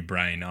had it in your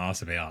brain,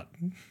 arse about.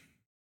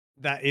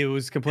 That it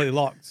was completely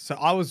locked. So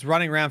I was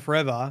running around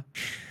forever.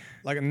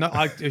 Like, no,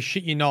 I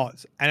shit you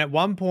not. And at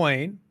one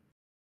point,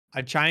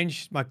 I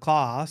changed my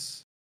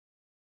class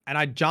and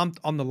I jumped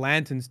on the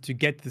lanterns to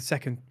get to the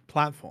second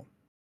platform.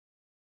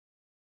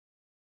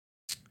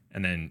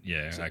 And then,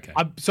 okay.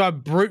 So I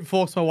brute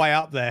forced my way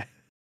up there.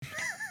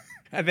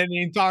 And then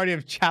the entirety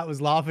of chat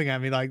was laughing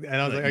at me, and I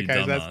was like, okay,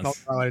 so that's not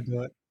the way to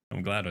do it.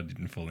 I'm glad I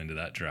didn't fall into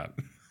that trap.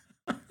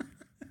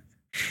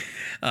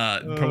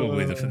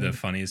 Probably one of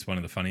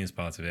the funniest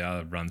parts of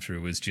our run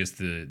through was just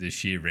the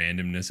sheer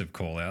randomness of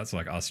call outs,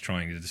 like us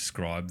trying to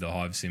describe the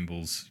Hive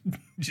symbols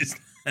just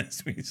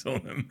as we saw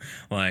them,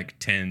 like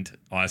tent,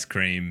 ice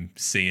cream,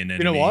 sea and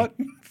enemy. You know what?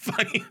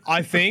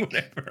 I think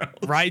whatever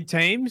else. Raid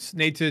teams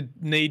need to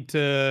need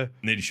a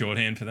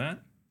shorthand for that.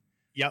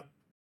 Yep.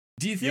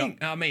 Do you think?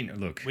 Yep. I mean,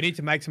 look, we need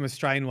to make some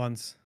Australian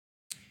ones.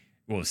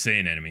 Well, sea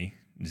and enemy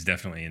is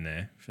definitely in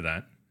there for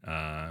that.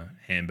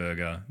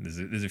 Hamburger.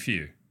 There's a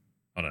few.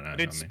 I don't know.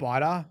 It's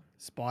Spider.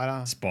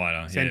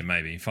 Yeah,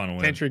 maybe. Funnel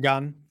web. Sentry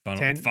gun.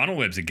 Funnel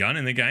web's a gun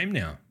in the game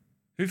now.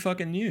 Who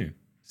fucking knew?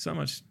 So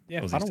much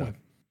Aussie funnel stuff. web.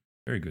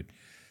 Very good.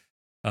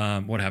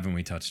 What haven't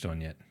we touched on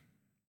yet?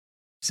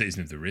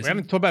 Season of the Risen. We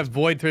haven't talked about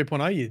Void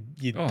 3.0,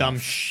 you dumb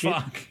shit.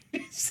 Fuck.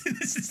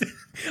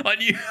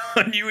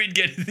 I knew we'd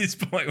get to this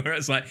point where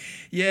it's like,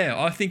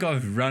 I think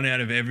I've run out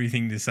of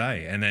everything to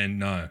say. And then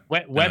no.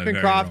 Weapon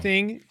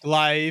crafting,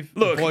 glaive,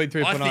 Void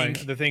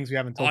 3.0 are the things we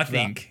haven't talked about. I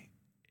think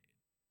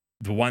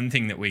the one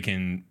thing that we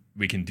can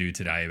do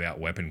today about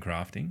weapon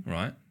crafting,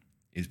 right,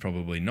 is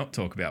probably not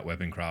talk about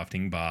weapon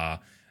crafting bar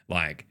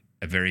like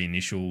a very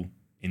initial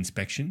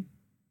inspection.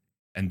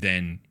 And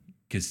then,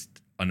 because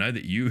I know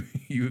that you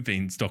have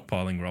been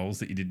stockpiling rolls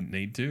that you didn't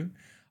need to.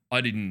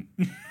 I didn't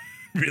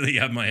really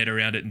have my head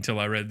around it until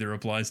I read the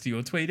replies to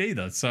your tweet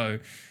either. So,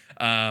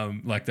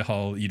 like the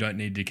whole, you don't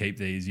need to keep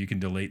these, you can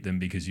delete them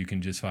because you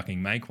can just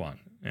fucking make one.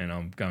 And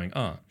I'm going,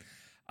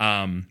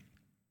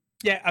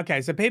 Yeah,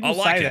 okay. So people I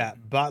like say it.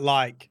 that, but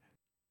like,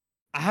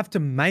 I have to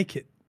make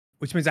it,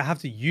 which means I have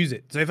to use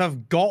it. So if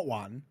I've got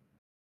one,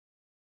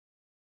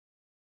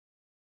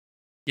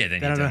 Yeah,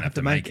 then then you I don't don't have have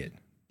to to make make it.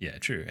 Yeah,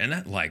 true. And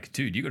that, like,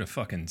 dude, you got to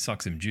fucking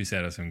suck some juice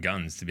out of some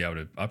guns to be able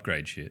to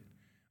upgrade shit.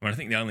 I mean, I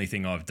think the only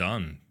thing I've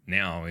done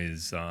now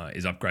is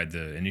upgrade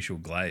the initial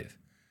glaive.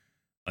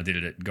 I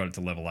did it, got it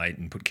to level 8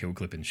 and put kill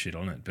clip and shit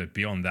on it. But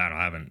beyond that,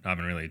 I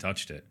haven't really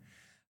touched it.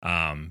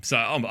 So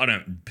I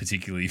don't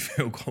particularly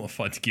feel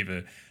qualified to give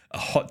a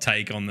hot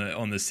take on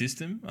the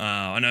system.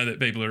 I know that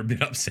people are a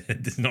bit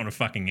upset there's not a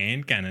fucking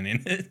hand cannon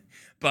in it,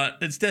 but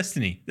it's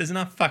Destiny. There's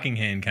enough fucking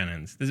hand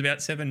cannons. There's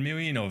about 7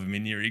 million of them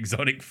in your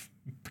exotic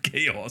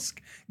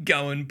kiosk.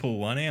 Go and pull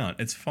one out.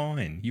 It's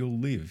fine. You'll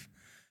live.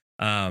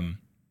 Void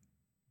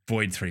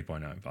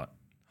 3.0, but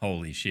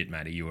holy shit,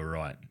 Matty, you were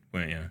right,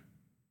 weren't you?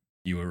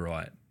 You were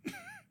right.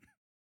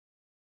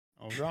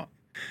 All right.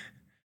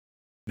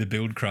 The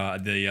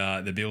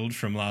the build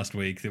from last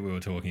week that we were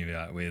talking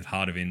about with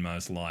Heart of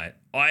Inmost Light.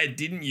 I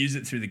didn't use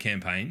it through the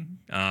campaign.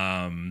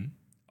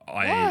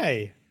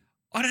 Why?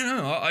 I don't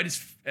know. I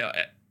just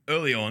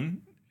early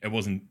on it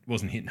wasn't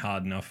hitting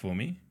hard enough for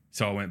me,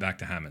 so I went back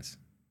to hammers,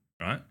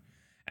 right?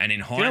 And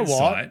in Do you know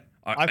what? hindsight,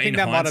 I think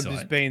that might have hindsight,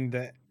 just been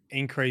the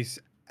increased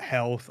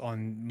health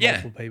on Yeah.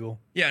 multiple people.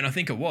 Yeah, and I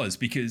think it was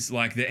because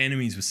like the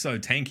enemies were so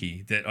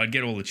tanky that I'd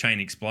get all the chain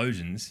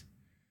explosions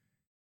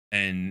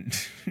and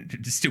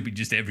it'd still be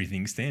just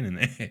everything standing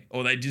there.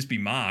 Or they'd just be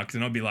marked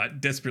and I'd be like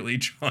desperately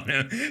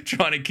trying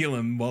to kill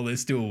them while they're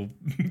still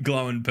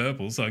glowing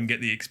purple so I can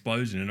get the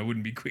explosion and I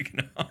wouldn't be quick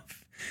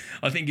enough.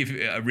 I think if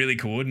a really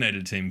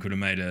coordinated team could have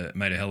made a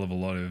hell of a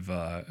lot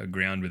of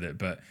ground with it,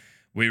 but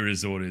we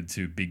resorted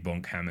to big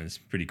bonk hammers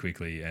pretty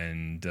quickly.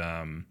 And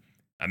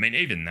I mean,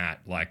 even that,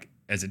 like,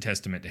 as a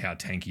testament to how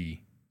tanky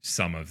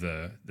some of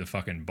the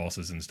fucking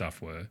bosses and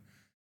stuff were,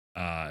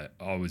 I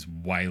was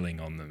wailing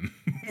on them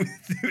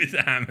with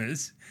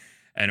hammers,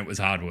 and it was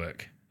hard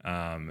work.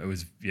 It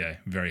was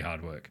very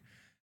hard work.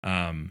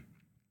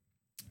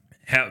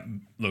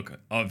 Look,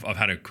 I've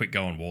had a quick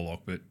go on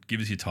Warlock, but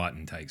give us your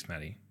Titan takes,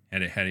 Matty.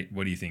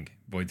 What do you think?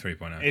 Void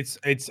 3.0.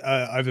 It's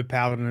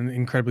overpowered and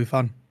incredibly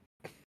fun.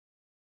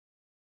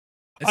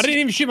 I didn't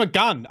even shoot my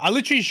gun. I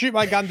literally shoot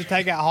my gun to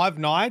take out Hive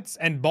Knights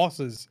and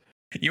bosses.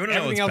 You want to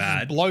know what's Everything else bad?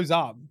 just blows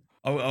up.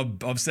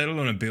 I've settled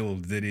on a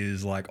build that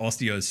is like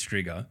Osteo's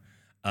Striga,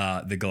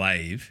 the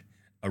Glaive,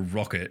 a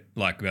Rocket,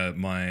 like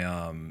my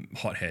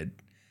Hothead,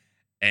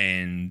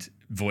 and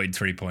Void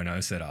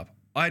 3.0 setup.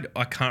 I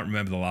can't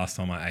remember the last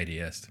time I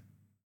ADS'd.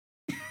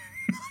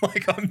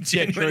 Like I'm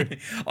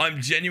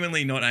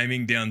genuinely not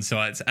aiming down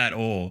sights at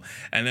all.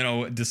 And then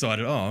I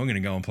decided, I'm going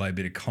to go and play a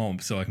bit of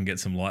comp so I can get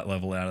some light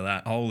level out of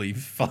that. Holy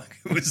fuck!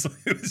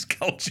 It was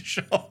culture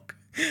shock.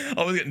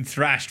 I was getting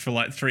thrashed for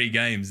like 3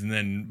 games, and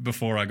then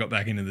before I got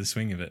back into the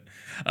swing of it,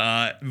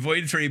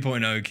 Void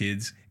 3.0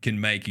 kids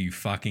can make you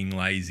fucking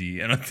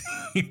lazy, and I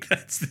think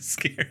that's the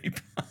scary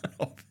part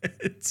of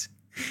it.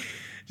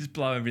 Just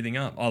blow everything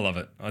up. I love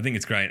it. I think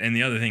it's great. And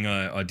the other thing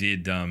I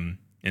did, and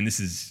this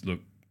is, look,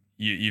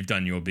 you've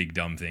done your big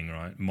dumb thing,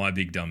 right? My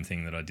big dumb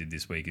thing that I did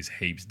this week is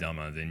heaps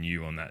dumber than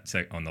you on that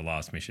on the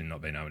last mission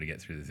not being able to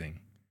get through the thing,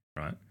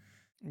 right?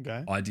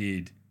 Okay. I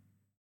did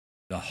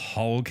the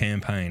whole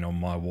campaign on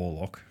my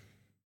Warlock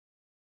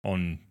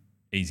on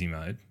easy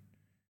mode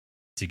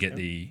to get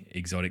the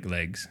exotic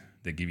legs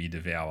that give you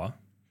Devour.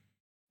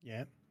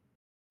 Yeah.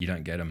 You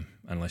don't get them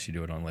unless you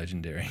do it on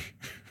Legendary.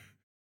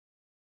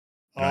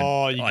 You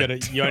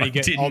only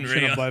get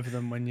option on both of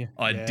them when you.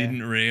 I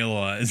didn't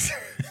realize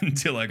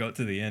until I got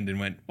to the end and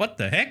went, what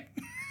the heck?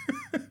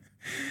 I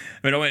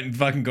mean, I went and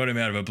fucking got him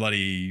out of a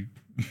bloody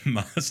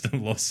Master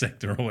Lost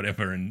Sector or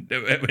whatever, and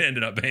it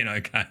ended up being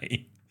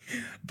okay.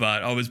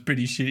 But I was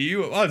pretty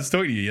shitty. I was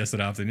talking to you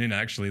yesterday afternoon,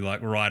 actually,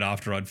 like right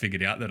after I'd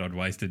figured out that I'd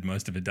wasted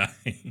most of a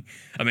day.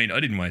 I mean,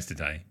 I didn't waste a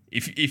day.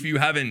 If you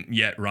haven't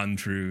yet run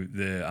through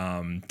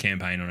the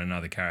campaign on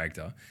another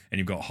character and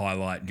you've got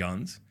highlight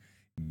guns,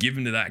 give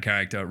them to that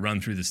character,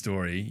 run through the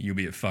story, you'll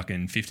be at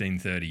fucking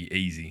 1530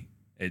 easy.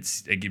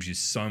 It gives you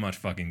so much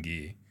fucking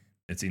gear.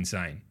 It's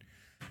insane.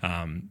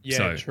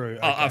 True.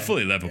 I Okay.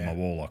 fully leveled my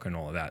Warlock and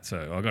all of that,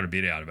 so I got a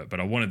bit out of it. But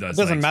I wanted those.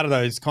 It doesn't legs. matter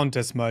though, it's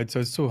contest mode,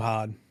 so it's too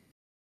hard.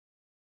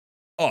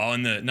 Oh,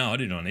 no, I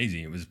did it on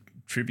easy. It was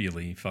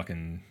trivially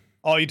fucking.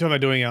 Oh, you're talking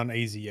about doing it on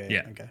easy,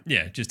 yeah. Okay.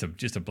 Yeah, just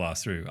to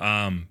blast through.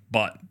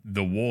 But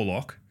the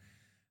Warlock,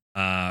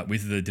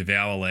 with the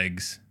Devour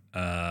legs,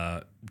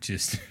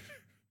 just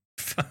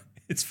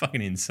it's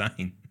fucking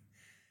insane.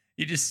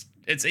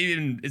 It's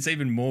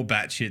even more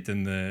batshit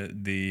than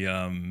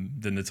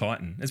the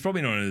Titan. It's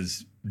probably not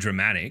as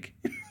dramatic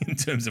in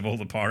terms of all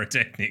the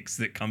pyrotechnics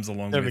that comes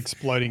along They're with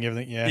exploding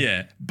everything, yeah.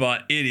 Yeah,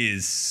 but it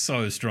is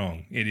so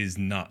strong. It is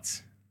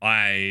nuts.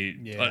 I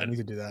need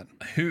to do that.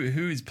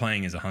 Who is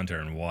playing as a hunter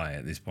and why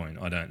at this point?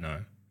 I don't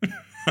know.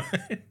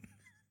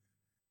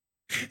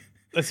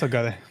 Let's not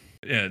go there.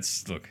 Yeah,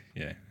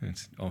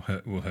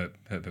 we'll hurt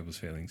people's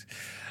feelings.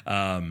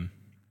 All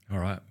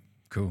right,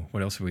 cool.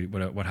 What else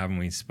what haven't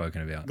we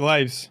spoken about?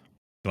 Glaives.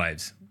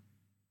 Glaives.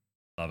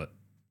 Love it.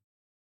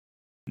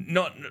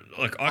 Not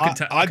like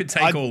I could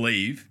take or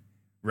leave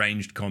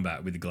ranged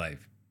combat with the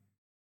glaive.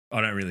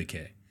 I don't really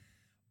care.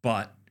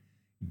 But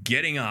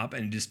getting up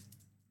and just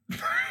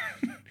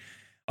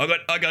I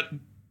got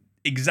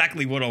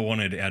exactly what I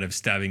wanted out of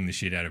stabbing the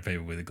shit out of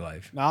people with a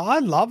glaive. No, I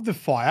love the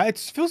fire. It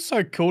feels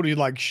so cool to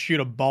like shoot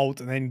a bolt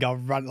and then go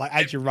run like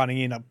as you're running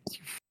in.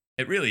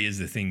 It really is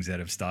the things out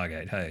of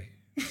Stargate. Hey.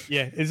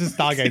 Yeah, it's a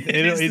Stargate.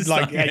 It's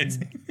like like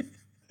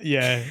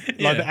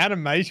the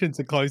animations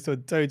are close to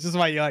it too. It's just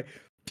like you're like.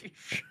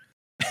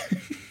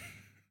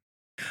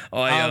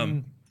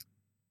 No,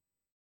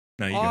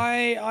 you go.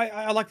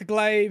 I like the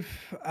glaive.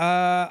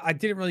 I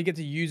didn't really get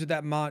to use it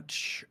that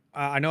much.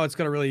 I know it's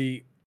got a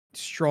really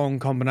strong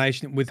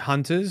combination with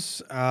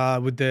hunters,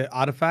 with the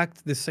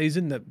artifact this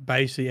season that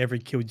basically every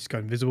kill you just go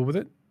invisible with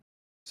it.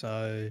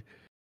 So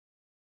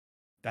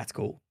that's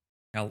cool.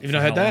 Have you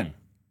not heard that?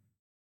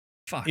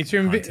 Fuck. It's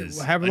your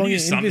however long your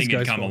something invis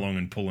can come for. along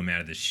and pull them out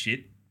of the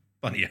shit.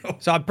 Bloody hell.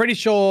 So I'm pretty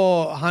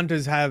sure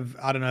hunters have,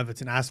 I don't know if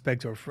it's an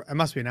aspect or it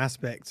must be an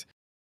aspect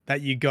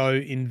that you go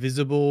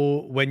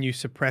invisible when you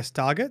suppress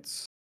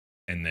targets.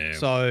 And then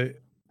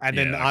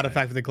the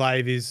artifact for the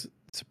glaive is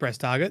suppress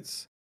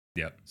targets.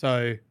 Yep.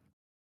 So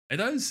are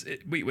those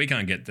we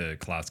can't get the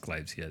class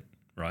glaives yet,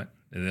 right?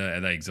 Are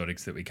they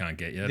exotics that we can't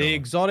get yet? The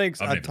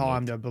exotics are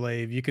timed, I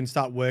believe. You can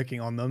start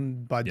working on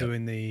them by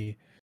doing the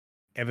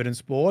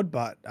evidence board,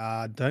 but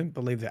I don't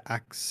believe they're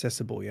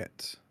accessible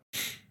yet.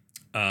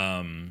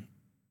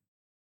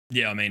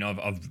 Yeah, I mean,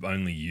 I've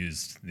only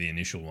used the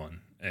initial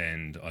one,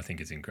 and I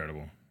think it's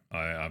incredible.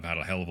 I've had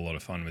a hell of a lot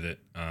of fun with it.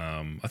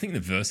 I think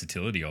the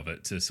versatility of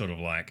it to sort of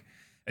like,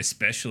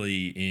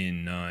 especially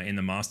in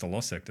the Master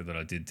Lost sector that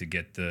I did to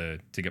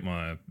get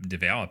my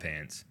Devour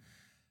pants,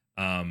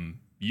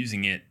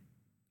 using it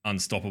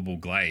unstoppable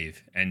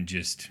glaive and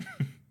just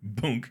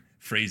boonk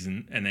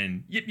freezing and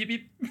then yip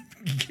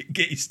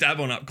get your stab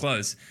on up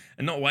close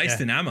and not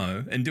wasting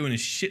ammo and doing a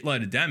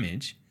shitload of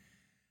damage.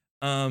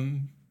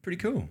 Pretty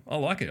cool. I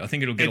like it. I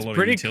think it'll get a lot of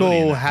utility. It's pretty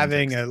cool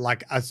having a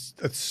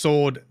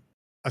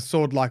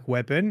sword-like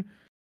weapon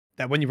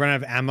that when you run out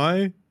of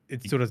ammo,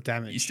 it still does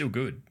damage. You're still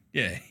good.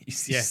 Yeah,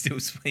 you're still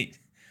sweet.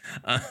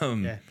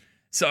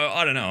 So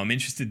I don't know. I'm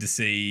interested to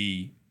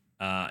see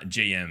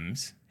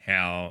GMs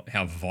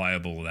how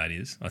viable that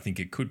is. I think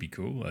it could be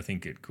cool. I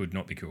think it could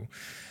not be cool.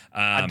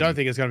 I don't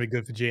think it's going to be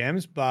good for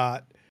GMs,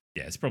 but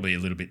yeah, it's probably a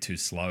little bit too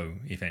slow,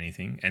 if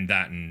anything.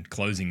 And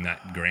closing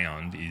that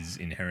ground is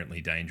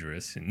inherently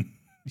dangerous, and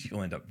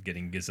you'll end up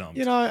getting gazumped.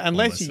 You know,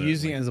 unless you're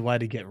using it as a way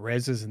to get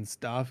reses and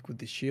stuff with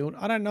the shield.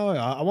 I don't know.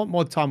 I want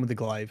more time with the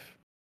glaive.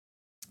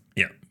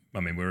 Yeah, I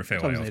mean, we're a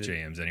fair way off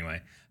GMs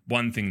anyway.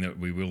 One thing that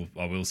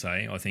I will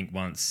say, I think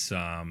once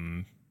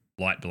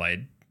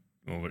Lightblade,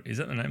 or is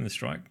that the name of the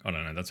strike? I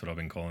don't know. That's what I've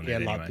been calling it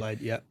anyway.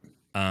 Lightblade, yeah.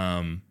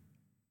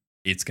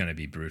 It's going to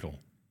be brutal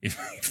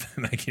if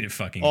they make it a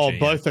fucking GM.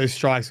 Both those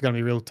strikes are going to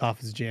be real tough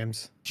as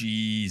GMs.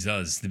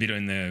 Jesus. The bit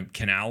in the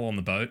canal on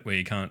the boat where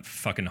you can't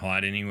fucking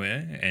hide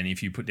anywhere, and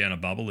if you put down a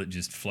bubble, it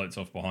just floats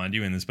off behind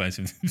you in the space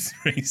of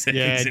 3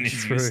 seconds and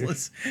it's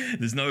useless.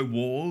 There's no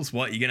walls.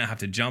 What, you're going to have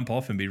to jump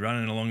off and be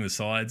running along the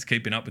sides,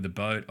 keeping up with the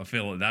boat. I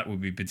feel like that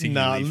would be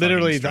particularly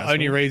literally the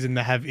only reason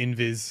they have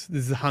invis.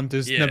 This is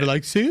hunters. Yeah. They'll be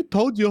like, see,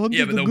 told you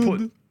hunters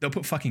they'll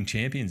put fucking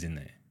champions in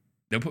there.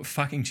 They'll put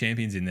fucking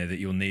champions in there that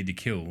you'll need to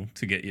kill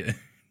to get your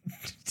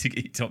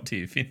top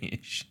tier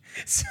finish.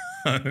 So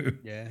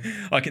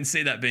I can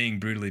see that being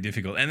brutally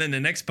difficult. And then the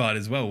next part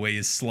as well, where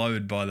you're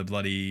slowed by the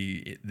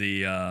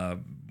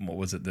what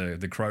was it,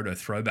 the Crota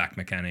throwback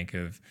mechanic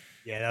of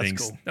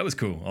things. Cool. That was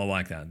cool. I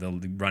like that.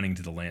 The running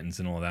to the lanterns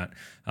and all of that.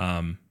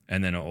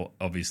 And then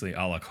obviously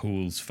Alak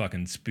Hul's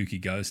fucking spooky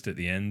ghost at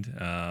the end,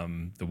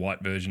 the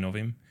white version of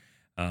him,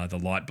 the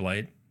light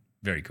blade.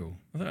 Very cool.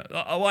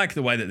 I like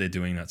the way that they're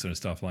doing that sort of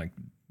stuff. Like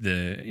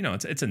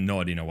it's a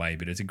nod in a way,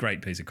 but it's a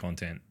great piece of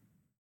content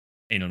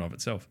in and of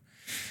itself.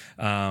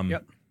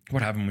 What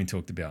haven't we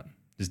talked about?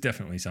 There's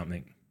definitely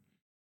something.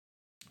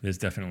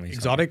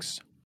 Exotics.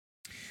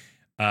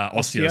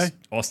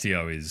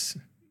 Osteo is.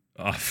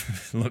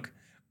 Look,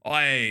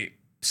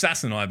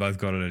 Sass and I both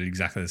got it at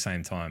exactly the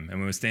same time, and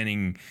we were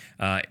standing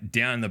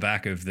down the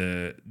back of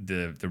the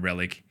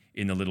relic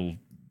in the little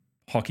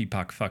hockey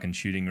puck fucking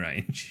shooting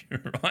range,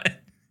 right?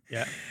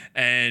 Yeah.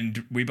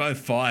 And we both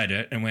fired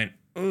it and went,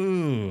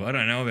 ooh, I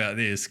don't know about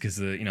this, because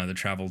the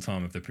travel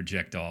time of the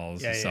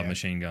projectiles, the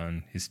submachine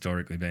gun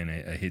historically being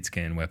a hit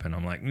scan weapon.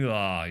 I'm like, oh,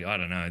 I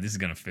don't know. This is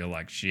going to feel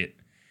like shit.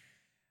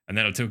 And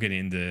then I took it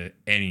into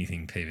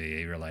anything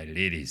PvE related.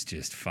 It is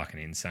just fucking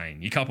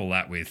insane. You couple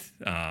that with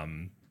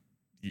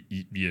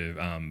your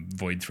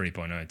Void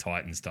 3.0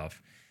 Titan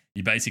stuff.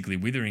 You're basically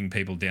withering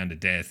people down to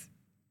death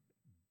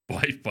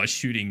by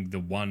shooting the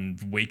one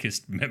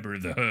weakest member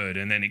of the herd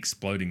and then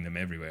exploding them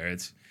everywhere.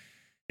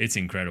 It's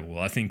incredible.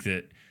 I think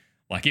that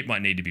it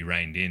might need to be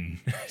reined in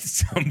at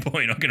some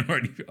point. I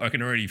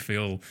can already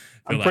feel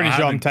I'm pretty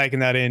sure I'm taking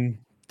that in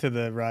to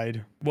the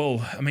raid.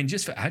 Well, I mean,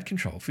 just for ad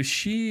control, for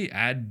sheer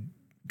ad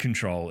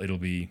control, it'll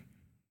be.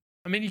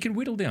 I mean, you can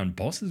whittle down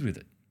bosses with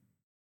it.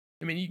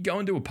 I mean, you go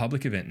and do a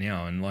public event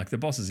now, and like the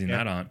bosses in Yeah.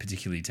 that aren't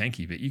particularly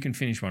tanky, but you can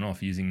finish one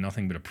off using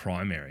nothing but a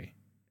primary.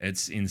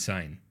 It's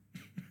insane.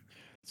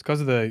 It's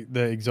because of the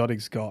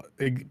exotics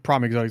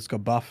prime exotics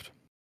got buffed.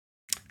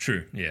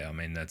 True. Yeah. I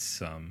mean,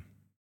 that's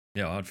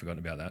yeah, I'd forgotten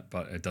about that,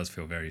 but it does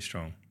feel very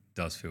strong. It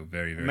does feel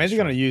very, very I'm either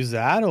strong. going to use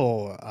that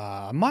or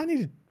I might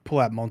need to pull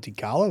out Monte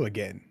Carlo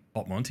again.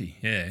 Hot Monty.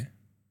 Yeah.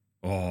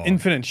 Oh.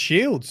 Infinite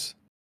shields.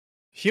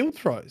 Shield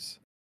throws.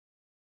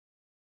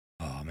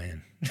 Oh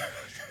man.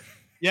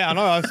 Yeah, I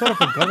know. I sort of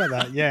forgot about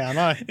that. Yeah, I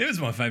know. It was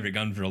my favorite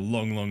gun for a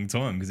long, long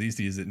time because I used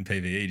to use it in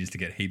PvE just to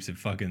get heaps of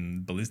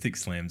fucking ballistic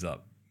slams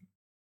up.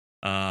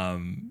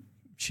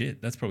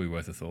 Shit, that's probably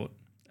worth a thought.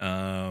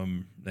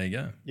 There you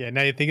go. Yeah,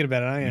 now you're thinking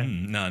about it, aren't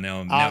you? No,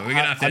 we're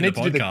gonna have to end the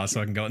podcast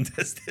so I can go and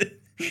test it.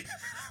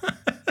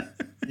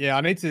 Yeah,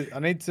 I need to,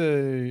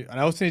 and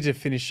I also need to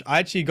finish. I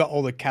actually got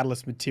all the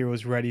catalyst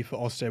materials ready for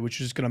Oster,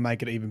 which is going to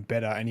make it even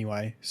better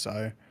anyway.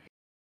 So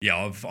yeah,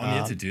 I'm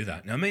yet to do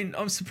that. I mean,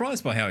 I'm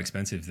surprised by how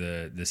expensive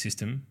the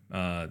system,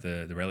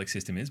 the relic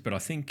system is, but I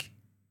think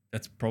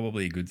that's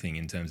probably a good thing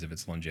in terms of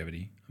its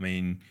longevity. I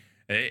mean,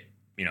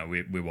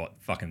 we're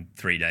what, fucking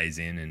 3 days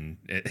in, and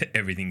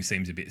everything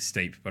seems a bit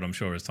steep, but I'm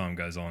sure as time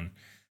goes on,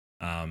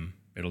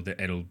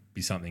 it'll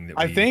be something that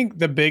I think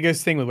the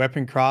biggest thing with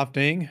weapon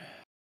crafting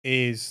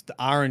is the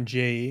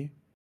RNG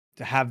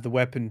to have the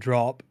weapon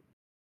drop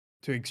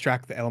to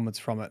extract the elements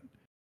from it,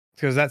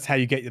 because that's how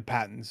you get your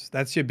patterns.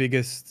 That's your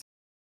biggest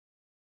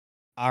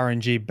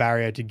RNG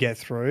barrier to get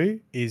through,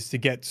 is to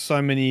get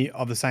so many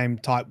of the same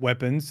type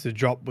weapons to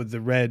drop with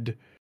the red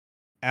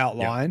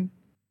outline.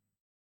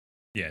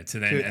 Yeah,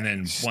 and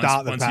then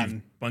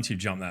once you've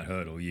jumped that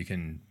hurdle, you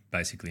can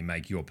basically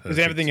make your perfect because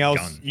everything else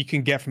gun. you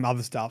can get from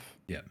other stuff.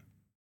 Yeah,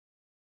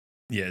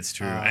 it's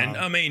true. And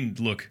I mean,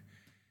 look,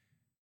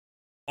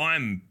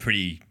 I'm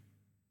pretty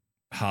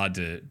hard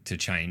to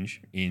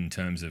change in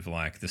terms of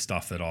like the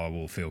stuff that I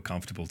will feel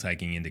comfortable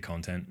taking into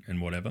content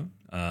and whatever.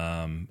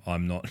 I'm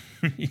not,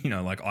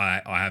 like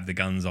I have the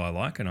guns I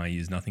like and I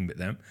use nothing but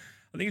them.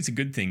 I think it's a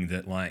good thing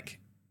that like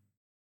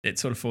it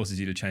sort of forces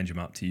you to change them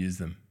up to use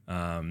them.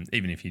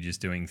 Even if you're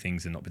just doing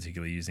things and not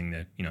particularly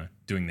using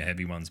doing the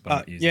heavy ones, but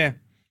not using them.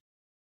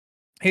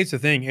 Here's the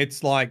thing.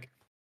 It's like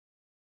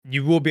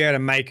you will be able to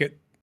make it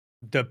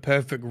the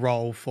perfect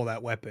role for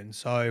that weapon.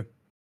 So,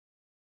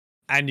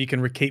 and you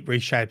can keep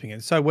reshaping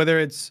it. So whether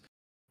it's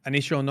an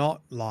issue or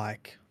not,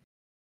 like,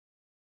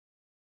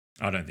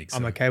 I don't think so.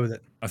 I'm okay with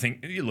it. I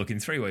think, look,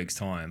 in 3 weeks'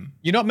 time,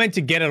 you're not meant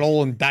to get it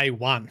all on day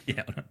one.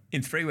 Yeah,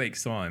 in 3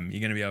 weeks' time, you're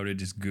going to be able to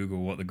just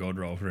Google what the god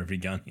roll for every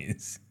gun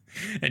is,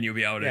 and you'll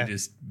be able to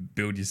just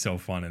build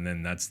yourself one, and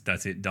then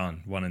that's it,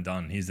 done, one and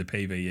done. Here's the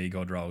PvE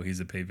god roll. Here's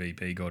the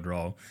PvP god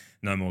roll.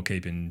 No more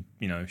keeping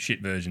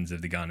shit versions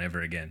of the gun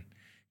ever again,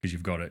 because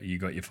you've got it. You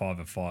got your 5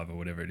 of 5 or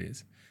whatever it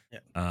is.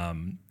 Yeah.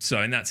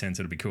 So in that sense,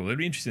 it'll be cool. It'll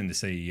be interesting to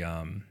see,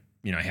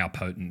 how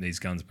potent these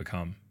guns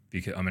become.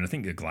 Because I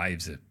think the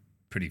glaives are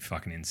pretty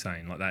fucking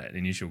insane. Like that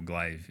initial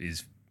glaive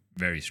is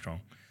very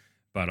strong,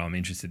 but I'm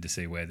interested to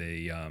see where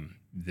the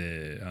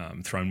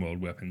Throne World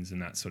weapons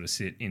and that sort of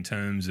sit in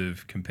terms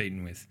of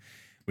competing with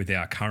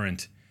our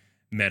current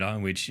meta,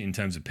 which in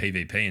terms of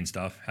PvP and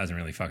stuff hasn't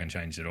really fucking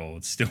changed at all.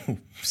 It's still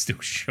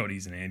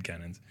shotties and hand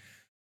cannons.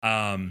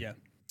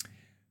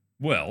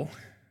 Well,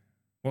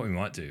 what we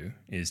might do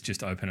is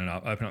just open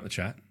up the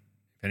chat.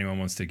 If anyone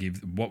wants to give,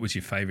 what was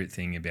your favorite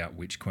thing about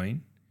Witch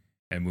Queen?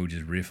 And we'll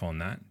just riff on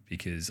that,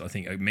 because I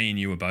think me and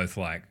you are both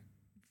like,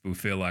 we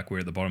feel like we're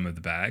at the bottom of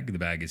the bag. The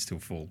bag is still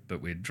full,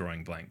 but we're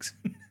drawing blanks.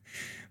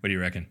 What do you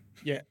reckon?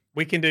 Yeah,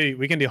 we can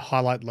do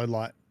highlight, low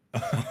light.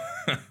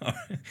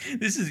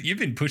 You've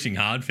been pushing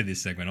hard for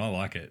this segment. I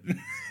like it.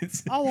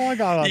 I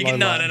got it.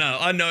 No.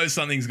 I know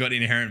something's got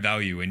inherent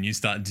value when you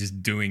start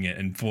just doing it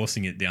and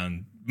forcing it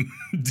down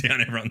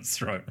everyone's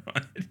throat,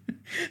 right?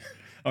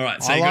 All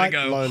right, so you got to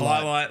go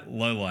highlight,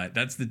 low light.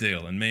 That's the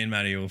deal. And me and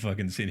Matty will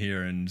fucking sit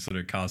here and sort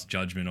of cast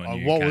judgment on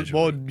you. What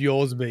would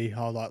yours be?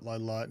 Highlight, low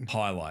light.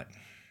 Highlight.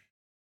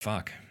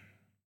 Fuck.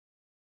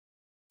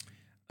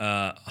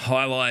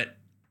 Highlight.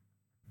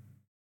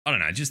 I don't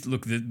know. Just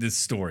look, the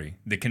story,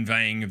 the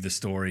conveying of the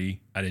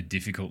story at a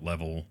difficult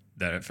level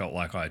that it felt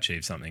like I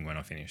achieved something when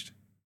I finished.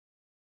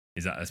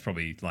 That's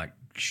probably like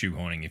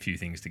shoehorning a few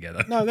things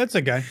together. No, that's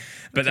okay.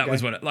 But that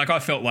was what, I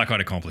felt like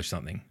I'd accomplished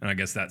something. And I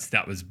guess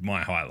that was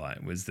my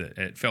highlight, was that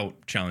it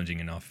felt challenging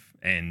enough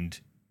and,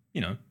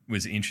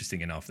 was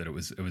interesting enough that it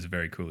was a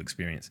very cool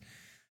experience.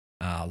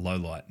 Low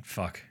light.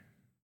 Fuck.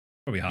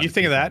 Probably hard. You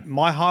think of that.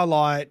 My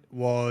highlight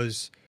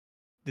was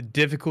the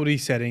difficulty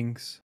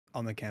settings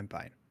on the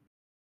campaign.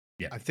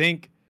 Yeah. I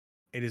think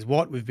it is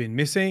what we've been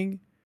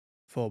missing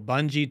for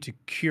Bungie to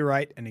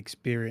curate an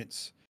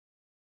experience.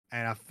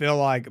 And I feel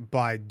like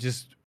by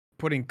just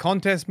putting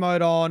contest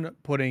mode on,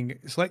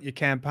 select your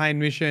campaign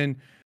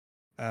mission,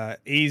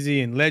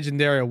 easy and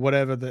legendary, or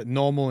whatever, the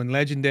normal and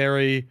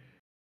legendary,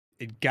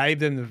 it gave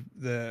them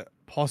the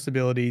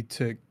possibility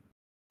to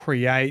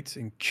create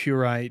and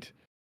curate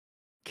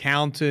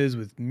counters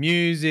with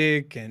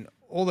music and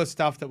all the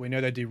stuff that we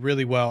know they do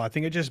really well. I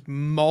think it just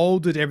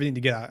molded everything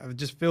together. I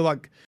just feel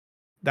like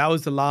that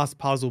was the last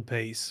puzzle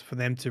piece for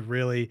them to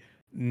really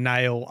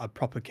nail a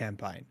proper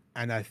campaign,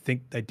 and I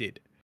think they did.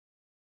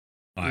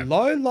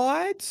 Low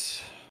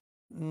light.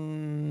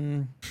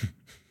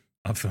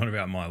 I've thought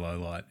about my low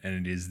light,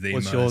 and it is the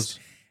What's most yours?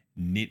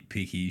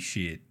 nitpicky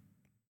shit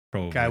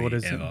probably Okay, what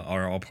is it? ever.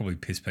 Or I'll probably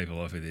piss people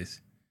off with this.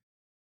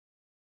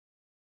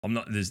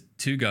 There's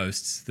two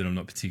ghosts that I'm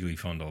not particularly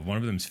fond of. One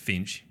of them's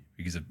Finch,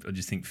 because I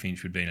just think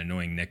Finch would be an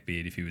annoying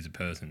neckbeard if he was a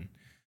person.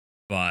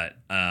 But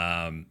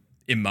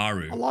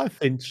Imaru. I like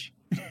Finch.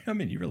 I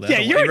mean, you're allowed. Yeah,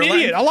 you're an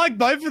idiot. I like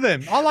both of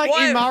them. I like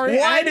Imaru.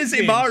 Why does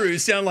Imaru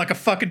sound like a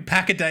fucking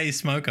pack-a-day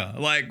smoker?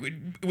 Like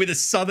with a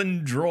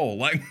southern drawl?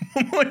 Like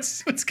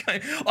what's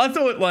going? I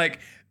thought like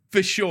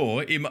for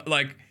sure,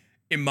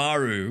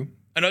 Imaru,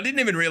 and I didn't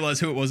even realize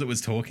who it was that was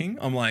talking.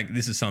 I'm like,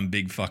 this is some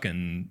big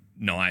fucking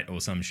knight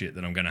or some shit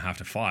that I'm going to have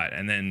to fight.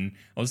 And then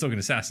I was talking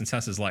to Sass, and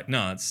Sass is like,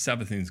 no, it's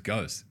Savathun's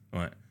ghost. I'm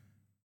like,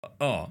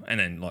 oh, and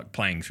then like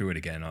playing through it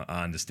again,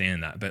 I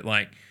understand that, but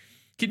like.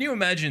 Can you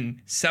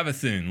imagine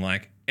Savathun,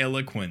 like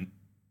eloquent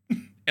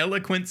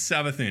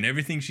Savathun?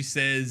 Everything she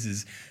says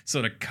is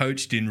sort of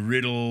coached in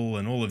riddle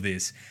and all of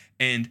this.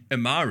 And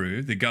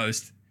Imaru, the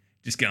ghost,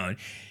 just going,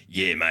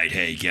 yeah, mate,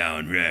 how you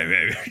going?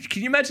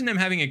 Can you imagine them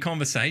having a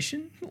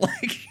conversation?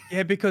 Like,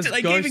 yeah, because do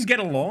they even get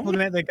along? Talking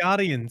about their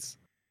guardians.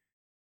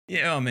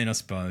 Yeah, I mean, I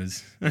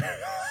suppose.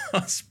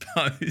 I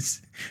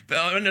suppose. But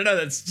I don't know,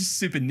 that's just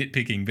super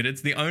nitpicking, but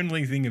it's the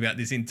only thing about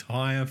this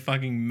entire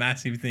fucking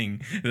massive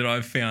thing that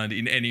I've found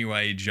in any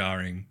way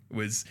jarring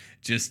was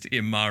just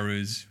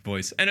Imaru's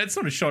voice. And it's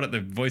not a shot at the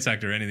voice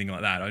actor or anything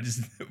like that.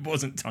 It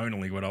wasn't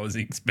tonally what I was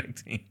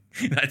expecting.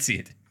 That's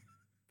it.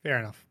 Fair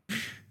enough.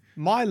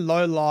 My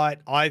low light,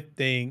 I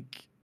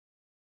think,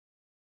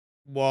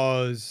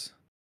 was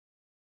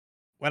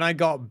when I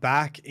got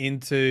back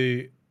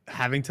into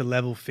having to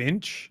level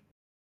Finch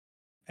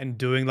and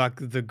doing like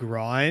the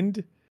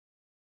grind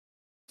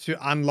to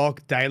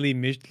unlock daily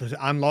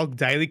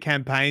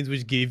campaigns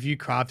which give you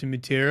crafting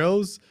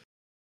materials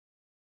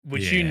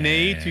which you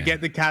need to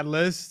get the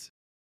catalyst.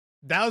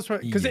 That was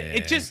because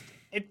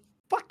it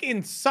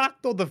fucking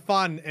sucked all the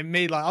fun in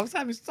me. Like I was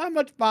having so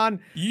much fun.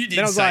 You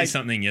did say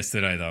something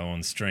yesterday though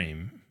on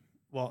stream.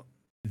 What?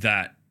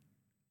 That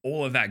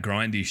all of that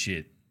grindy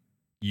shit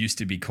used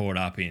to be caught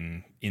up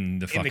in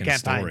the fucking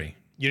story.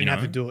 You didn't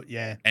have to do it,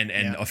 yeah. And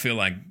I feel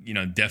like,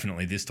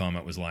 definitely this time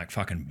it was like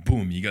fucking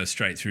boom, you go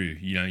straight through.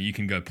 You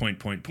can go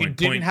point. You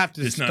didn't have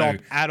to stop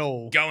at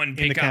all. Go and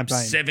pick up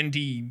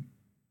 70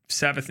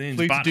 Savathun's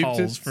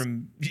buttholes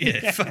from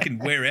fucking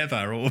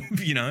wherever, or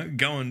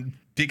go and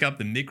pick up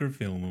the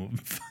microfilm or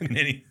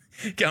fucking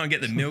go and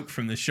get the milk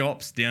from the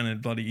shops down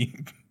at bloody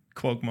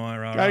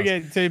Quagmire. Go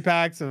get 2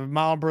 packs of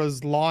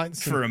Marlboro's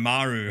Lights for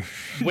Imaru.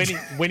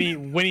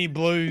 Winnie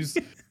Blues.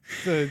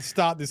 To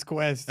start this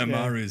quest.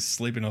 Amaru's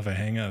sleeping off a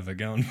hangover.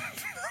 Go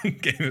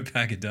and get him a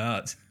pack of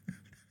darts.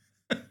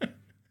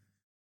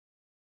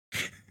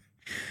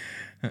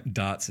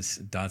 Darts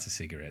are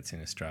cigarettes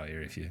in Australia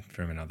if you're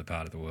from another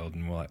part of the world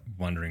and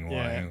wondering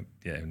why.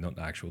 Yeah, not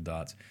actual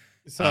darts.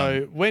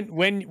 So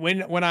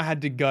when I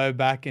had to go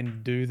back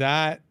and do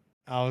that,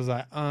 I was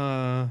like,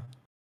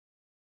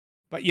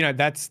 but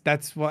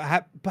that's what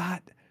happened.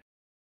 But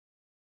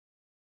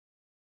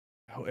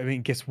I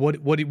mean, guess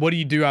what do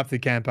you do after the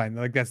campaign?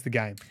 Like that's the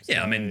game.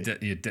 Yeah, so, I mean,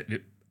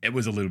 it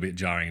was a little bit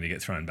jarring to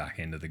get thrown back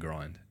into the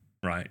grind,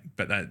 right?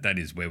 But that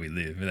is where we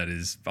live. That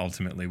is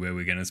ultimately where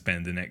we're going to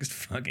spend the next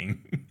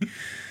fucking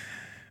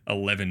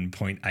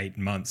 11.8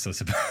 months, I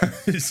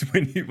suppose,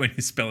 when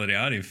you spell it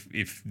out.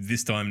 If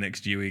this time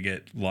next year we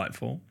get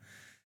Lightfall,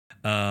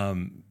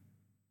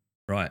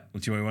 right? Well,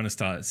 do we want to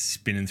start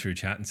spinning through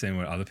chat and seeing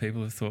what other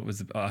people have thought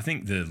was? I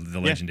think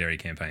the legendary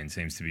campaign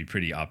seems to be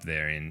pretty up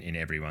there in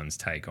everyone's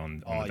take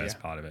on the best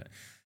part of it.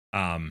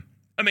 I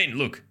mean,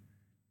 look,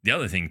 the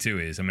other thing too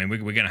is, I mean, we're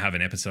going to have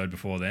an episode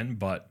before then,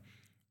 but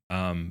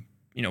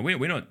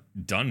we're not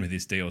done with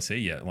this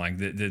DLC yet. Like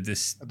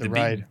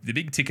the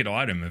big ticket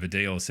item of a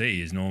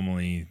DLC is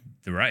normally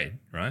the raid,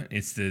 right?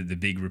 It's the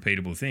big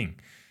repeatable thing.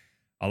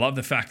 I love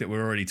the fact that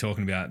we're already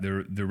talking about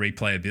the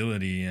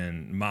replayability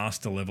and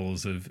master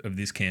levels of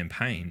this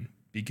campaign,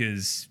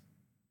 because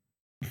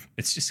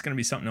it's just going to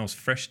be something else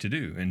fresh to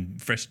do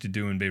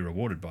and be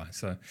rewarded by.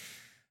 So I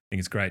think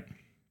it's great.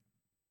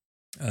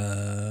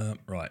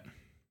 Right.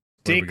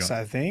 Styx,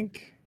 I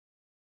think.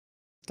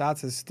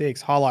 Starts as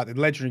Styx. Highlight the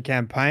legendary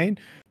campaign.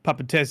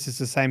 Puppet Test is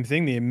the same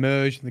thing. The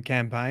Emerge in the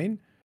campaign.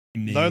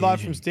 Low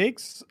light from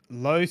Styx.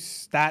 Low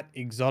stat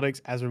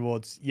exotics as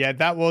rewards. Yeah,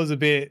 that was a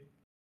bit...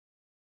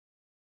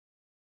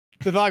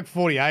 They're like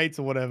 48s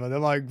or whatever.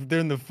 They're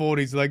in the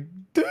 40s. Like,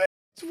 dude,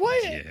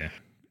 wait. Yeah.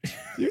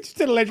 You just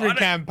did a legendary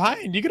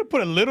campaign. You could have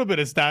put a little bit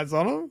of stats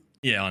on them.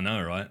 Yeah, I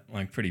know, right?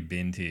 Like pretty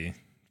bin tier.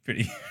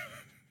 Pretty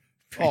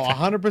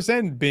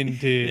 100% bin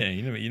tier. Yeah,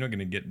 you're not going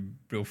to get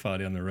real far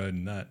down the road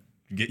in that.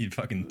 Get your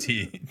fucking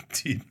tier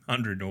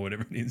 100 or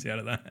whatever it is out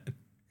of that.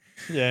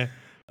 Yeah.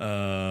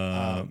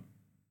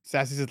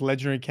 Sassy says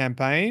legendary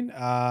campaign.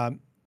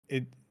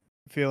 It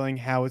feeling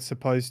how it's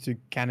supposed to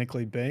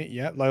canically be.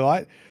 Yeah, low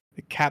light.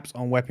 The caps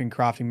on weapon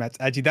crafting mats.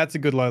 Actually, that's a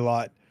good low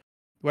light.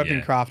 Weapon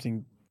Yeah.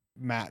 crafting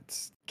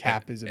mats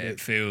cap is a It bit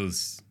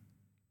feels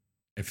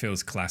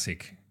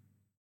classic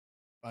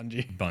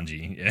spongy.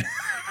 Bungie, yeah.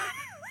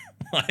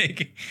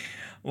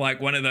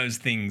 like one of those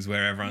things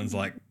where everyone's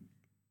like,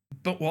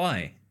 but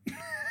why?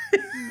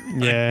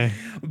 Yeah.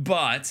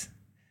 But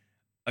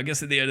I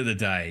guess at the end of the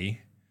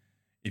day,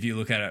 if you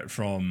look at it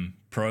from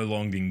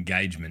prolonged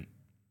engagement,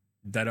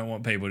 they don't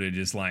want people to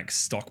just like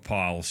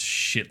stockpile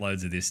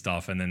shitloads of this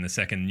stuff, and then the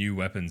second new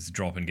weapons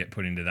drop and get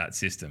put into that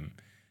system,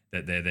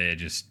 that they're there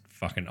just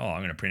fucking, I'm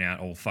going to print out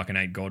all fucking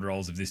 8 god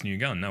rolls of this new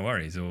gun, no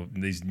worries, or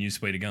these new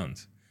suite of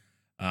guns.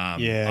 Yeah, I I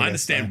guess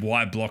understand so.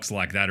 why blocks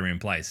like that are in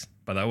place,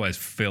 but they always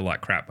feel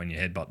like crap when you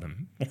headbutt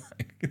them.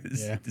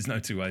 There's no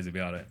two ways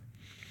about it.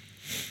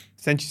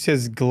 Senshi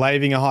says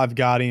glaving a Hive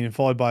Guardian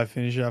followed by a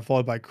finisher,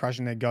 followed by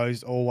crushing their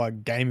ghost, all while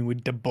gaming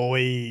with the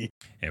boy.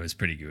 It was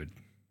pretty good.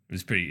 It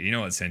was pretty. You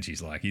know what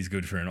Senshi's like? He's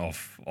good for an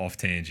off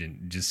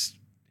tangent. Just,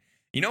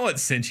 you know what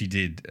Senshi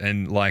did,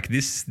 and like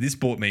this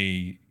brought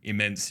me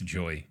immense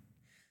joy.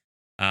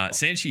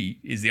 Senshi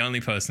is the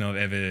only person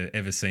I've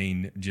ever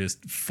seen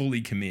just fully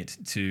commit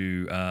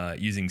to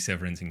using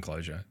Severance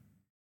Enclosure,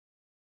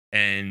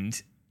 and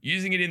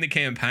using it in the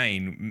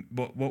campaign.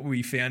 What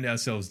we found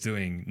ourselves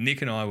doing,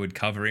 Nick and I would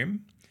cover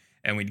him,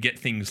 and we'd get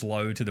things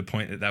low to the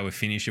point that they were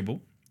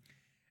finishable.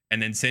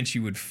 And then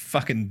Senshi would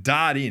fucking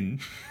dart in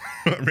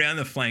around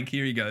the flank.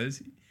 Here he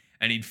goes.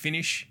 And he'd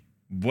finish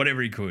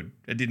whatever he could.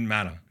 It didn't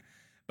matter.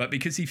 But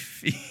because he'd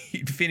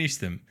finish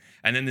them,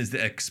 and then there's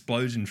the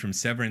explosion from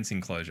Severance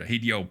Enclosure,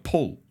 he'd yell,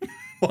 pull,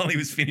 while he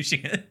was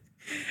finishing it.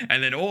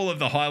 And then all of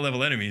the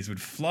high-level enemies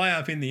would fly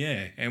up in the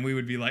air, and we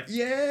would be like,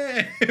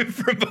 yeah,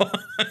 from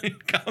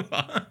behind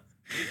cover.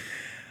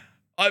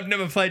 I've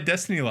never played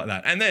Destiny like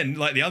that. And then,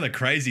 like, the other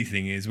crazy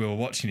thing is we were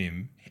watching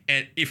him,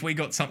 and if we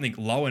got something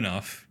low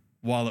enough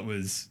while it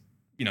was,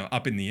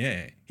 up in the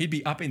air, he'd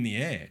be up in the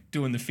air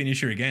doing the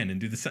finisher again and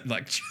do the same,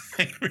 like,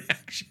 chain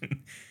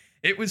reaction.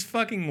 It was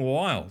fucking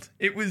wild.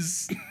 It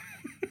was...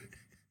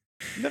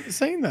 Never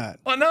seen that.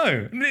 I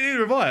know. Neither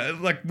have I.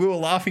 Like, we were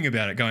laughing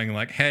about it, going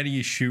like, how do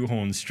you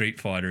shoehorn Street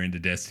Fighter into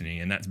Destiny?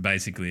 And that's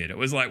basically it. It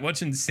was like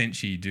watching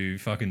Senshi do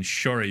fucking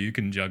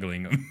Shoryuken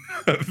juggling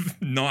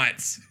of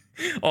knights.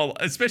 Oh,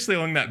 especially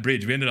along that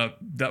bridge. We ended up,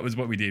 that was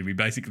what we did. We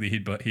basically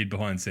hid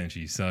behind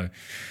Senshi. So,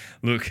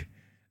 look,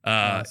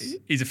 Nice.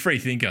 he's a free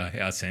thinker,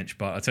 our Sench.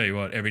 But I tell you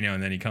what, every now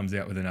and then he comes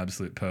out with an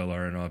absolute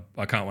perler, and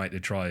I can't wait to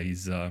try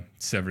his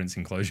Severance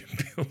Enclosure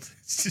build.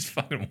 It's just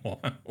fucking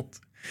wild.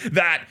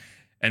 That...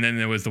 And then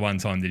there was the one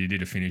time that he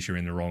did a finisher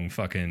in the wrong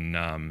fucking,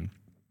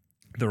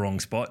 the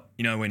wrong spot.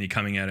 You know, when you're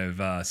coming out of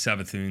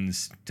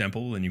Savathun's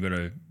temple and you've got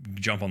to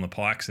jump on the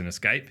pikes and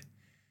escape?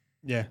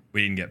 Yeah.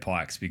 We didn't get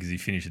pikes because he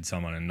finished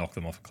someone and knocked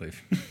them off a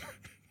cliff.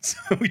 So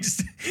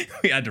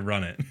we had to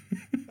run it.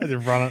 I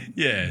did run it.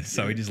 Yeah,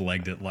 so we just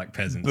legged it like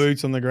peasants.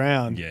 Boots on the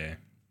ground. Yeah.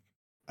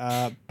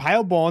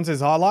 Paleborn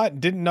says highlight.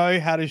 Didn't know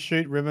how to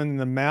shoot Riven in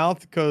the mouth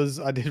because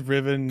I did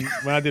Riven.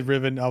 When I did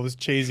Riven, I was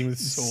cheesing with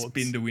swords.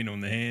 Spin to win on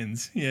the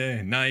hands.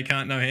 Yeah. No, you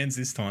can't. No hands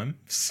this time.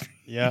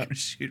 Yeah. You can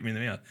shoot me in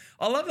the mouth.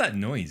 I love that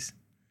noise.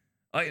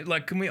 I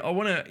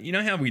want to, you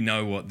know how we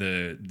know what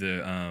the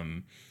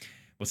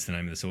what's the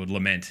name of the sword?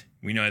 Lament.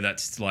 We know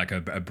that's like a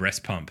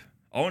breast pump.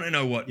 I want to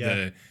know what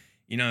the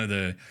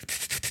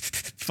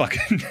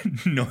fucking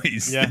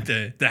noise. Yeah.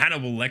 The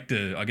Hannibal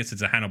Lecter. I guess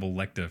it's a Hannibal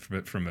Lecter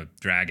from a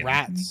dragon.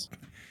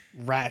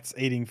 Rats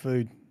eating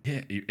food.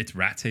 Yeah, it's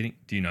rats eating.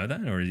 Do you know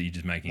that, or are you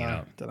just making it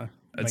up? Don't know.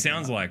 It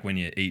sounds like when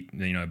you eat,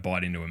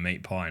 bite into a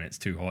meat pie and it's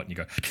too hot and you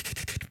go.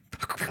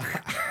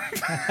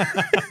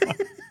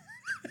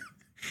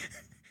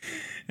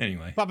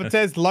 Anyway. Papa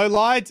says low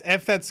lights.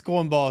 F that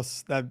Scorn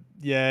boss.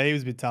 He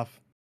was a bit tough.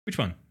 Which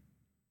one?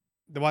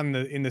 The one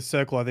in the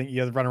circle. I think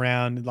you had to run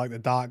around like the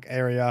dark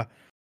area,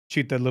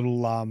 shoot the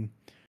little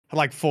had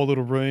like 4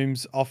 little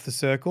rooms off the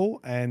circle,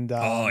 and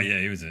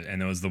he was,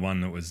 and there was the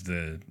one that was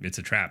it's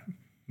a trap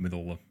with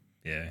all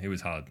the it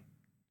was hard.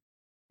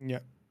 Yeah.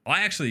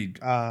 I actually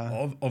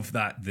of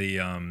that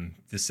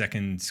the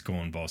second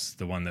Scorn boss,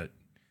 the one that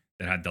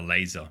had the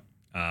laser,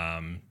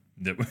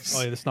 that was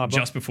the sniper.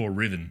 just before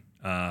Riven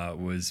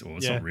was, or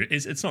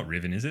it's not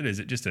Riven, is it? Is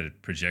it just a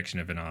projection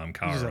of an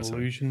car? It's an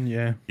illusion,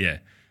 yeah. Yeah.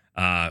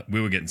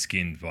 We were getting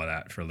skinned by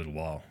that for a little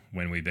while.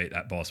 When we beat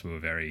that boss, we were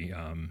very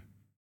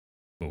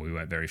we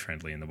weren't very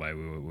friendly in the way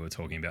we were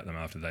talking about them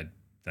after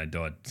they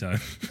died. So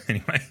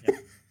anyway.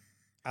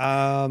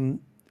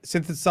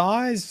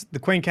 Synthesize, the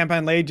Queen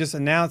campaign lead just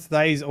announced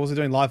today he's also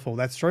doing Lightfall.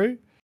 That's true?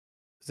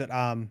 Is it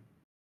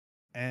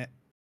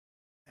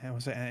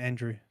what's it,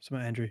 Andrew?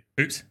 Someone Andrew.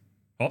 Oops.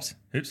 Hops?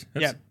 Oops.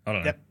 Yep. I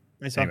don't know.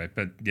 Yep. Anyway,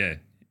 but yeah,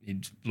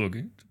 look,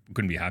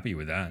 couldn't be happy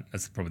with that.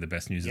 That's probably the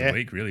best news of the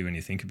week, really, when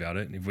you think about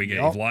it. If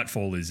if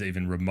Lightfall is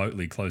even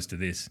remotely close to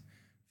this,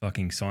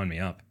 fucking sign me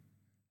up.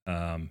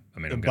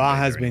 The bar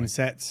has been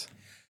set.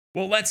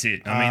 Well, that's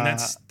it. I mean,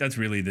 that's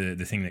really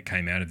the thing that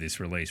came out of this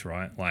release,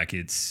 right? Like,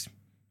 it's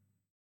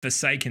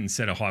Forsaken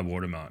set a high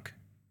watermark,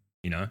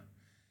 and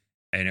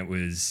it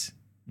was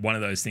one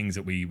of those things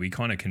that we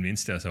kind of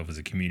convinced ourselves as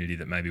a community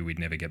that maybe we'd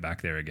never get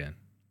back there again.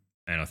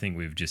 And I think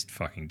we've just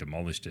fucking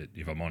demolished it,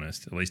 if I'm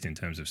honest, at least in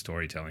terms of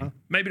storytelling. Huh.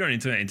 Maybe not in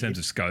terms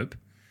of scope,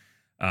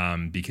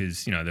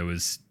 because, you know, there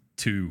was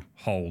 2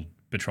 whole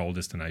patrol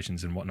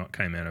destinations and whatnot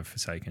came out of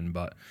Forsaken.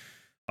 But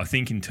I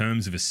think in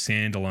terms of a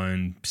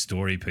standalone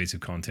story piece of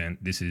content,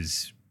 this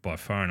is by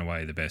far and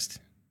away the best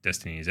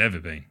Destiny has ever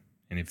been.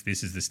 And if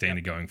this is the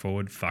standard going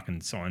forward,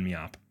 fucking sign me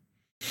up.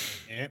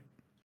 Yep.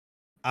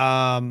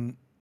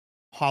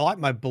 Highlight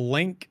my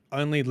Blink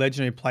only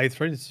legendary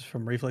playthrough. This is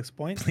from Reflex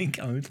Point. Blink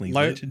only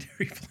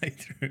legendary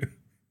playthrough.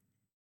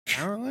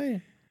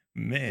 Apparently,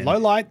 Man. low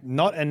light,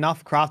 not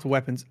enough craft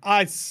weapons.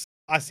 I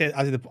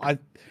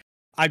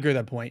agree with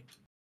that point.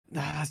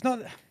 Nah, it's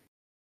not.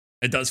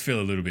 It does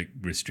feel a little bit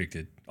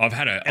restricted. I've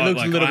had It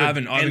looks a little bit. I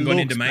haven't gone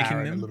into making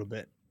barren them. a little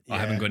bit. I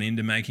haven't Yeah. gone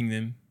into making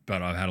them,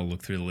 but I've had a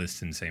look through the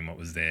list and seen what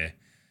was there.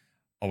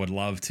 I would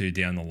love to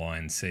down the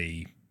line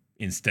see,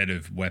 instead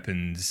of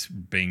weapons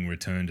being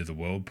returned to the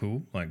world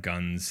pool, like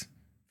guns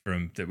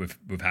from that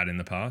we've had in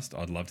the past,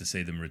 I'd love to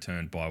see them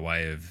returned by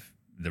way of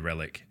the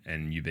relic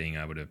and you being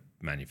able to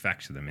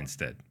manufacture them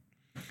instead.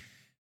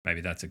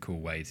 Maybe that's a cool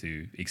way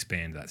to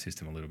expand that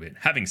system a little bit.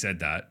 Having said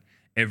that,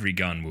 every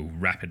gun will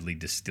rapidly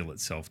distill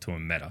itself to a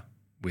meta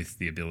with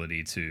the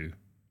ability to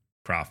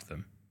craft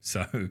them.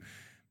 So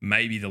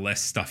maybe the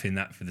less stuff in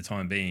that for the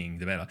time being,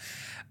 the better.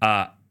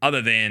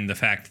 Other than the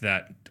fact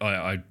that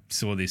I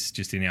saw this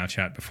just in our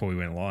chat before we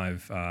went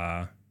live,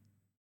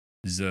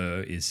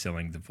 Zer is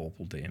selling the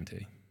Vorpal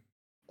DMT.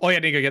 Oh yeah, I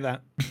need to go get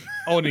that.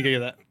 Oh, I need to go get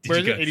that. Did Where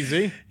you is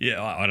it? EDZ?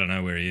 Yeah, I don't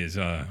know where he is.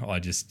 I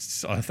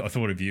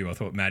thought of you. I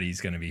thought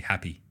Maddie's going to be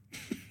happy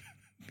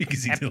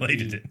because he Happy.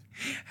 deleted it.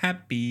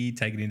 Happy,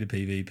 take it into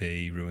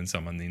PvP, ruin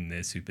someone in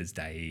their Super's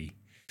day.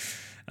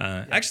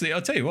 Actually,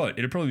 I'll tell you what,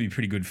 it'd probably be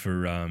pretty good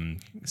for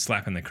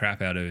slapping the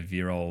crap out of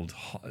your old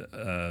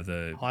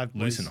the Hive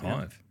boys, Lucent yeah.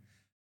 Hive.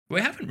 We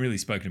haven't really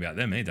spoken about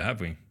them either, have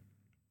we?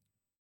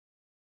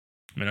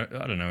 I mean,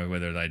 I don't know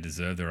whether they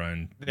deserve their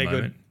own They're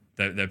moment.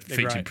 They're They're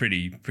featured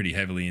great. pretty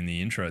heavily in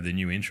the intro, the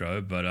new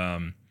intro,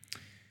 but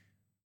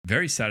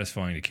very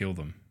satisfying to kill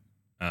them,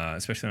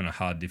 especially on a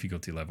hard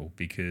difficulty level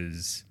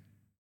because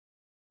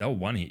they'll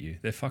one hit you.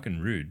 They're fucking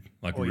rude,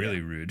 like Oh, yeah.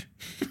 really rude,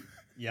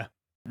 Yeah.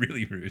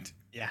 really rude.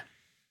 Yeah.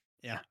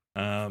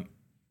 Um,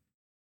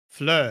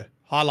 Fleur.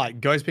 Highlight.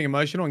 Ghost being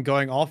emotional and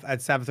going off at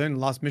Savathun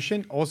last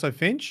mission. Also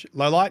Finch.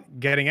 Low light.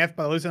 Getting F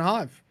by the Lucent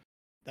Hive.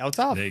 That was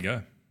tough. there you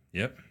go.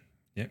 Yep.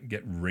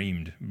 Get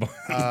reamed by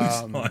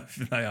Um, Life.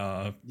 They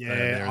are.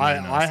 Yeah,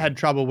 I had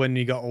trouble when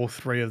you got all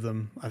 3 of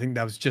them. I think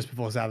that was just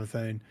before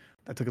Savathun.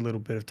 That took a little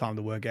bit of time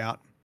to work out.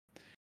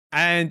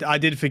 And I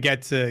did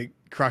forget to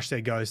crush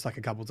their ghost like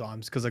a couple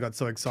times because I got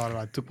so excited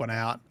I took one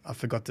out. I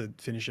forgot to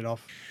finish it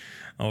off.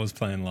 I was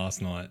playing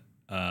last night.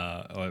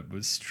 I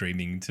was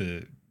streaming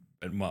to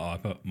my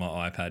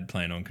iPad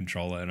playing on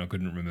controller, and I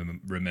couldn't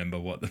remember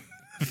what the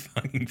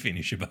fucking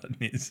finisher button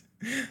is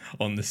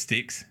on the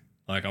sticks.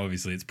 Like,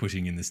 obviously, it's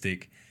pushing in the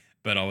stick,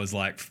 but I was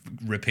like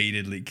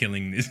repeatedly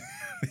killing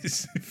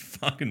this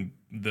fucking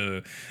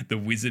the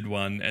wizard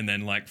one, and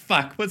then like,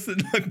 fuck, what's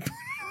the like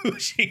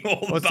pushing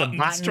all the What's the buttons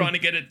button? trying to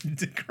get it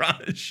to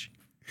crush?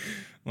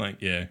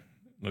 Like, yeah,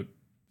 look,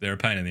 they're a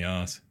pain in the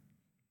ass.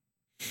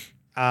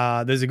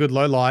 There's a good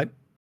low light.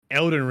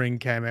 Elden Ring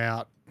came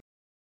out.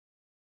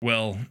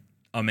 Well,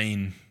 I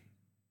mean,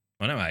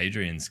 I know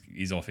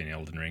he's off in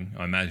Elden Ring.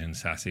 I imagine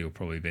Sassy will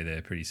probably be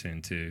there pretty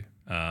soon too.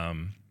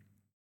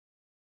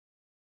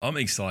 I'm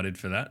excited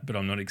for that, but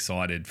I'm not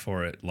excited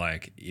for it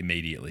like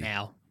immediately.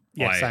 Now.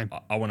 Yeah, same.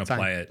 I want to Same.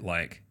 play it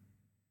like.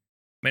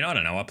 I mean, I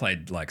don't know. I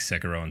played like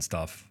Sekiro and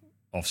stuff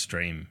off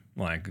stream.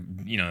 Like,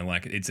 you know,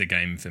 like it's a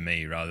game for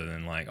me rather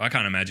than like I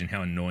can't imagine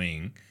how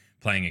annoying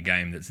playing a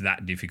game that's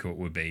that difficult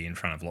would be in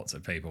front of lots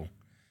of people.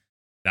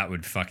 That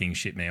would fucking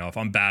shit me off.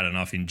 I'm bad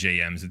enough in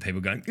GMs with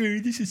people going, "Oh,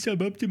 this is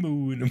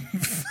suboptimal," and I'm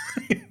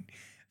fucking,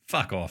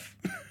 fuck off.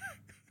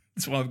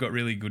 That's why I've got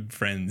really good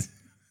friends.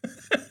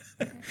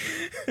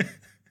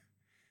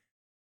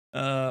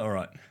 All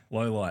right,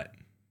 low light,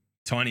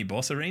 tiny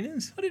boss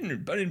arenas. I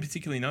didn't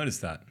particularly notice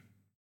that.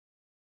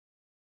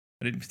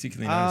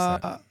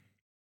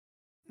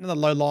 Another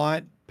low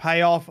light.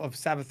 Payoff of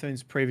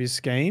Savathun's previous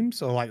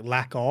schemes or like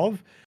lack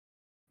of.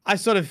 I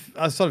sort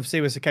of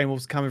see where Sakane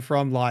Wolf's coming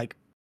from, like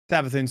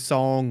Savathun's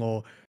song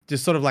or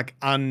just sort of like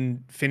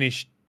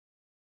unfinished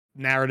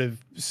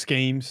narrative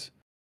schemes.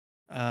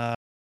 I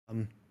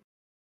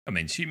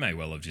mean, she may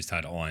well have just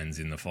had irons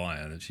in the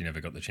fire that she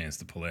never got the chance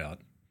to pull out.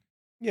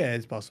 Yeah,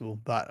 it's possible,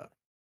 but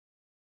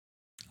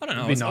I don't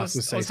know. It'd be I nice to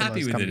was see some of happy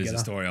those with come it as a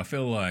together. story. I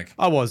feel like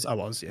I was.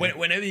 Yeah.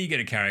 whenever you get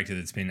a character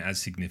that's been as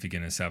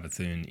significant as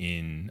Savathun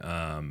in,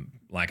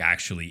 like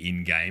actually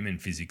in game and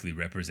physically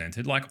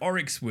represented, like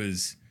Oryx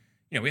was,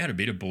 you know, we had a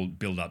bit of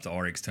build up to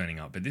Oryx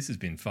turning up, but this has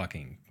been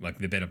fucking like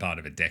the better part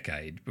of a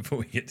decade before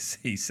we get to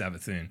see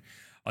Savathun.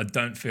 I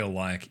don't feel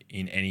like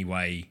in any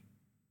way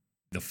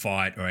the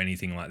fight or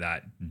anything like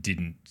that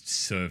didn't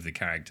serve the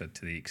character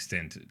to the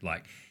extent,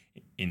 like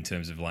in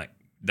terms of like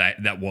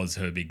that was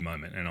her big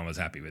moment, and I was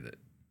happy with it.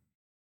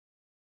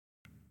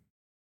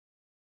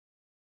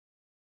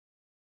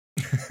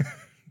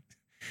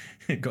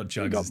 Got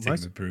Jugs' team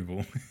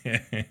approval. Yeah.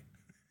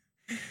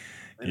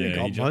 Yeah,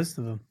 got most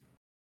of them.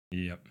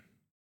 Yep.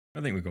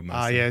 I think we got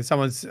most. Yeah,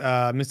 someone's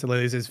Mr.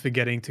 Lily says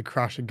forgetting to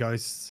crush a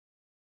ghost.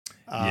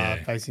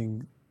 Yeah.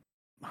 Facing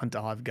Hunter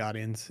Hive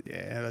Guardians.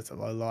 Yeah, that's a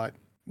low light.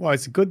 Well,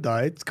 it's good though.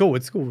 It's cool.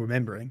 It's cool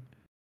remembering.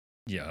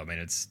 Yeah, I mean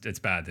it's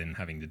bad then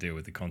having to deal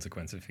with the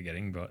consequence of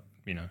forgetting, but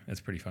you know,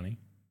 it's pretty funny.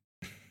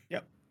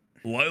 Yep.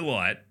 Low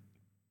light.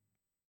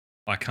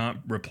 I can't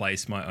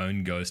replace my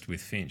own ghost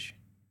with Finch.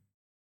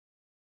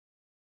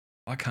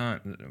 I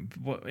can't.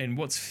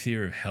 What's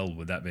fear of hell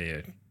would that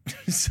be?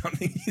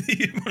 Something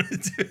you'd want to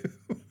do?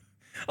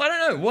 I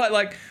don't know.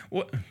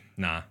 What?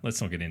 Nah,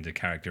 let's not get into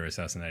character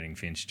assassinating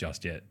Finch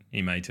just yet.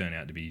 He may turn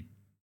out to be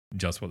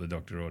just what the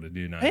Doctor ordered.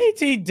 You know.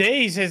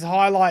 PTD says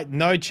highlight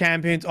no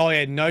champions. Oh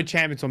yeah, no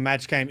champions or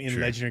match game in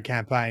Legendary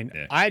campaign.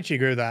 Yeah. I actually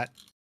agree with that.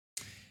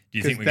 Do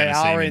you think we're going to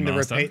see them in the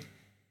Master? Repeat?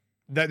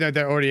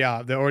 They already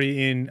are. They're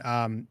already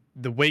in.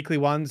 The weekly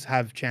ones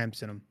have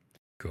champs in them.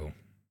 Cool.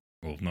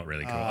 Well, not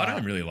really cool. I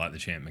don't really like the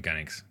champ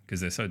mechanics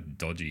because they're so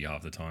dodgy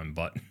half the time,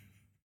 but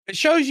it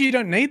shows you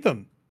don't need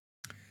them.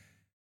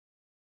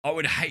 I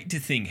would hate to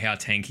think how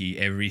tanky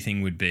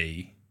everything would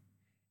be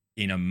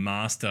in a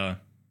Master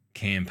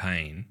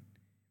campaign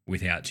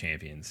without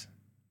champions.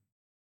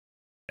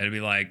 It'd be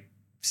like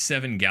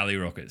 7 galley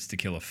rockets to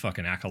kill a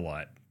fucking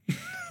acolyte.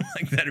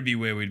 Like that'd be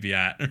where we'd be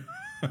at.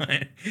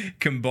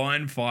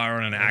 Combined fire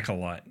on an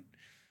acolyte.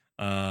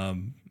 I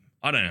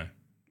don't know.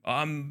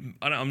 I'm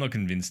not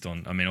convinced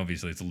on. I mean,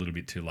 obviously, it's a little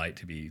bit too late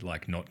to be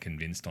like not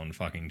convinced on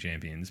fucking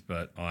champions,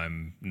 but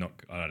I'm not.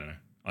 I don't know.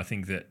 I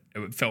think that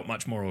it felt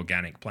much more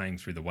organic playing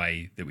through the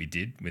way that we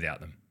did without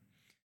them.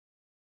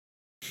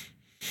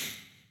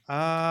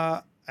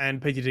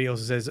 And PTD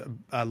also says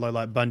low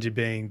light Bungie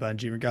being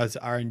Bungie in regards to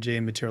RNG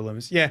and material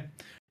limits. Yeah,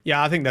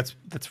 I think that's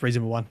a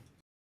reasonable one.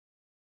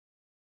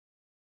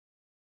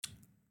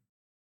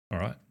 All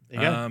right.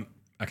 There you go.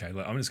 Okay,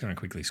 look, I'm just going to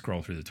quickly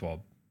scroll through the TWAB,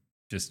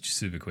 just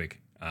super quick.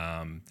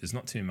 There's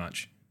not too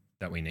much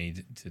that we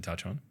need to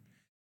touch on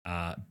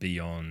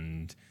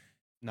beyond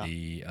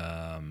the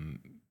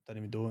don't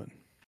even do it.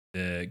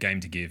 The game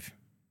to give.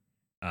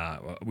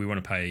 We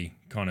want to pay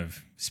kind of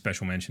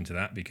special mention to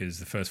that because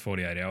the first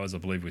 48 hours, I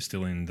believe we're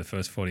still in the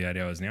first 48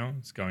 hours now.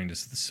 It's going to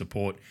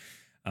support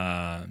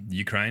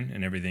Ukraine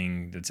and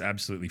everything that's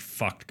absolutely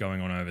fucked going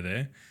on over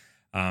there.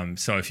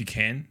 So if you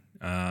can,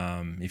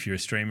 if you're a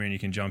streamer and you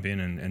can jump in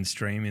and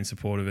stream in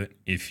support of it,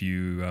 if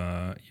you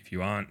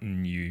aren't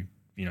and you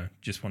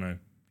just want to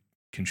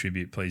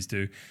contribute, please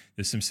do.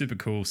 There's some super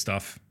cool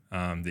stuff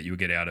that you'll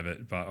get out of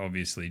it, but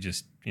obviously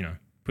just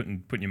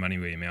putting your money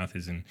where your mouth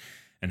is and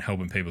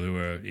helping people who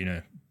are in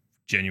a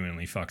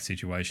genuinely fucked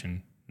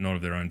situation, not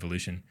of their own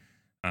volition.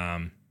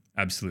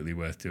 Absolutely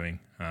worth doing.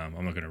 I'm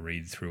not going to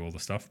read through all the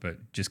stuff, but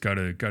just go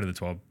to the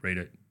TWAB, read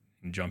it,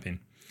 and jump in.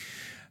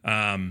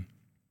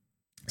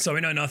 So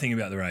we know nothing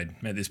about the raid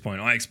at this point.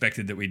 I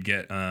expected that we'd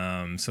get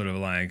sort of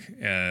like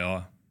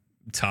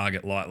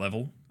target light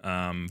level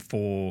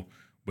for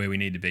where we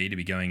need to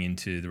be going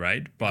into the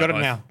raid. But got it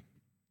now.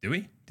 Do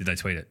we? Did they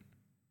tweet it?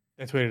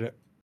 They tweeted it.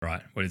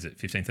 Right. What is it?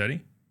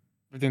 15:30?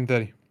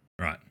 15:30.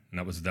 Right. And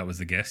that was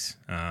the guess.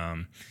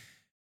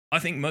 I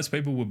think most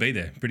people will be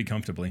there pretty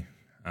comfortably.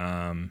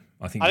 I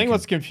think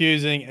what's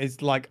confusing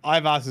is like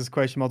I've asked this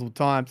question multiple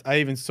times. I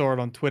even saw it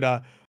on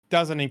Twitter.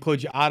 Doesn't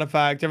include your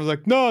artifact. Everyone's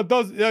like, no, it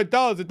does. It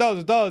does.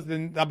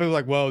 And people are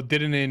like, well, it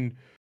didn't in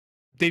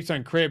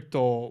Deepstone Crypt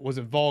or was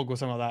it Vogue or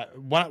something like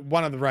that.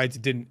 One of the raids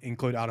didn't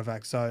include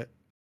artifacts. So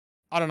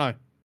I don't know.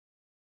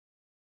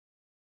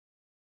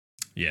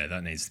 Yeah,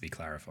 that needs to be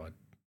clarified.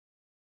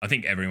 I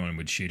think everyone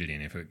would shoot it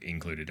in if it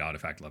included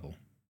artifact level.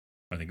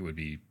 I think it would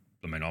be,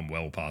 I mean, I'm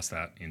well past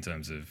that in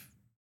terms of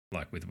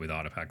like with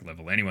artifact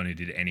level. Anyone who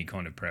did any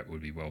kind of prep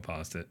would be well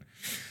past it.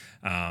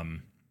 All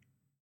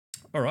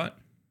right.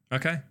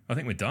 Okay. I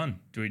think we're done.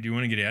 Do you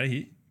want to get out of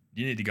here?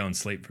 You need to go and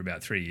sleep for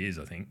about 3 years,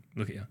 I think.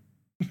 Look at you.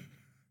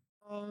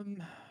 I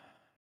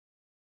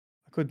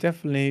could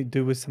definitely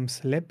do with some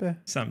sleep.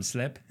 Some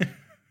sleep.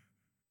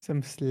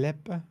 Some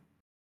sleep.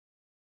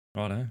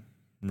 Righto.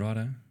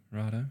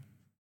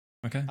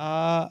 Okay.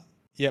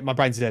 Yeah, my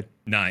brain's dead.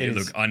 No,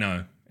 look, I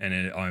know,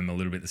 and I'm a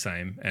little bit the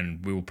same,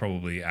 and we'll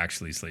probably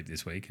actually sleep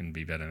this week and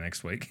be better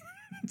next week.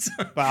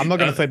 But I'm not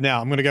going to sleep now.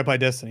 I'm going to go play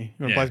Destiny.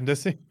 You want to play some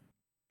Destiny?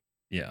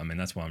 Yeah, I mean,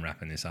 that's why I'm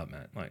wrapping this up,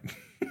 Matt. Like,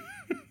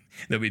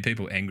 there'll be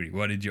people angry.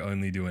 Why did you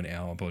only do an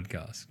hour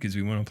podcast? Because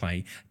we want to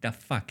play the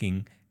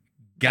fucking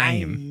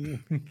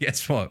game.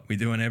 Guess what? We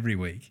do one every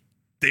week.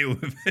 Deal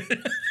with it.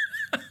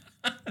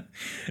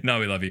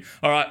 No, we love you.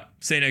 All right.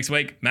 See you next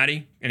week.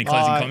 Maddie, any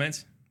closing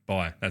comments?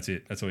 Bye. That's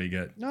it. That's all you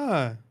get.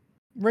 No.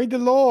 Read the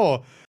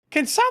law.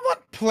 Can someone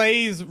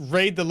please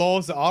read the law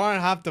so I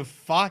don't have to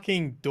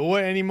fucking do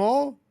it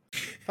anymore?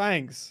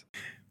 Thanks.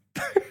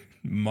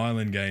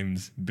 Mylan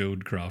Games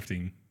build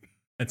crafting.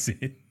 That's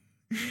it.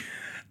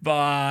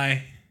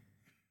 Bye.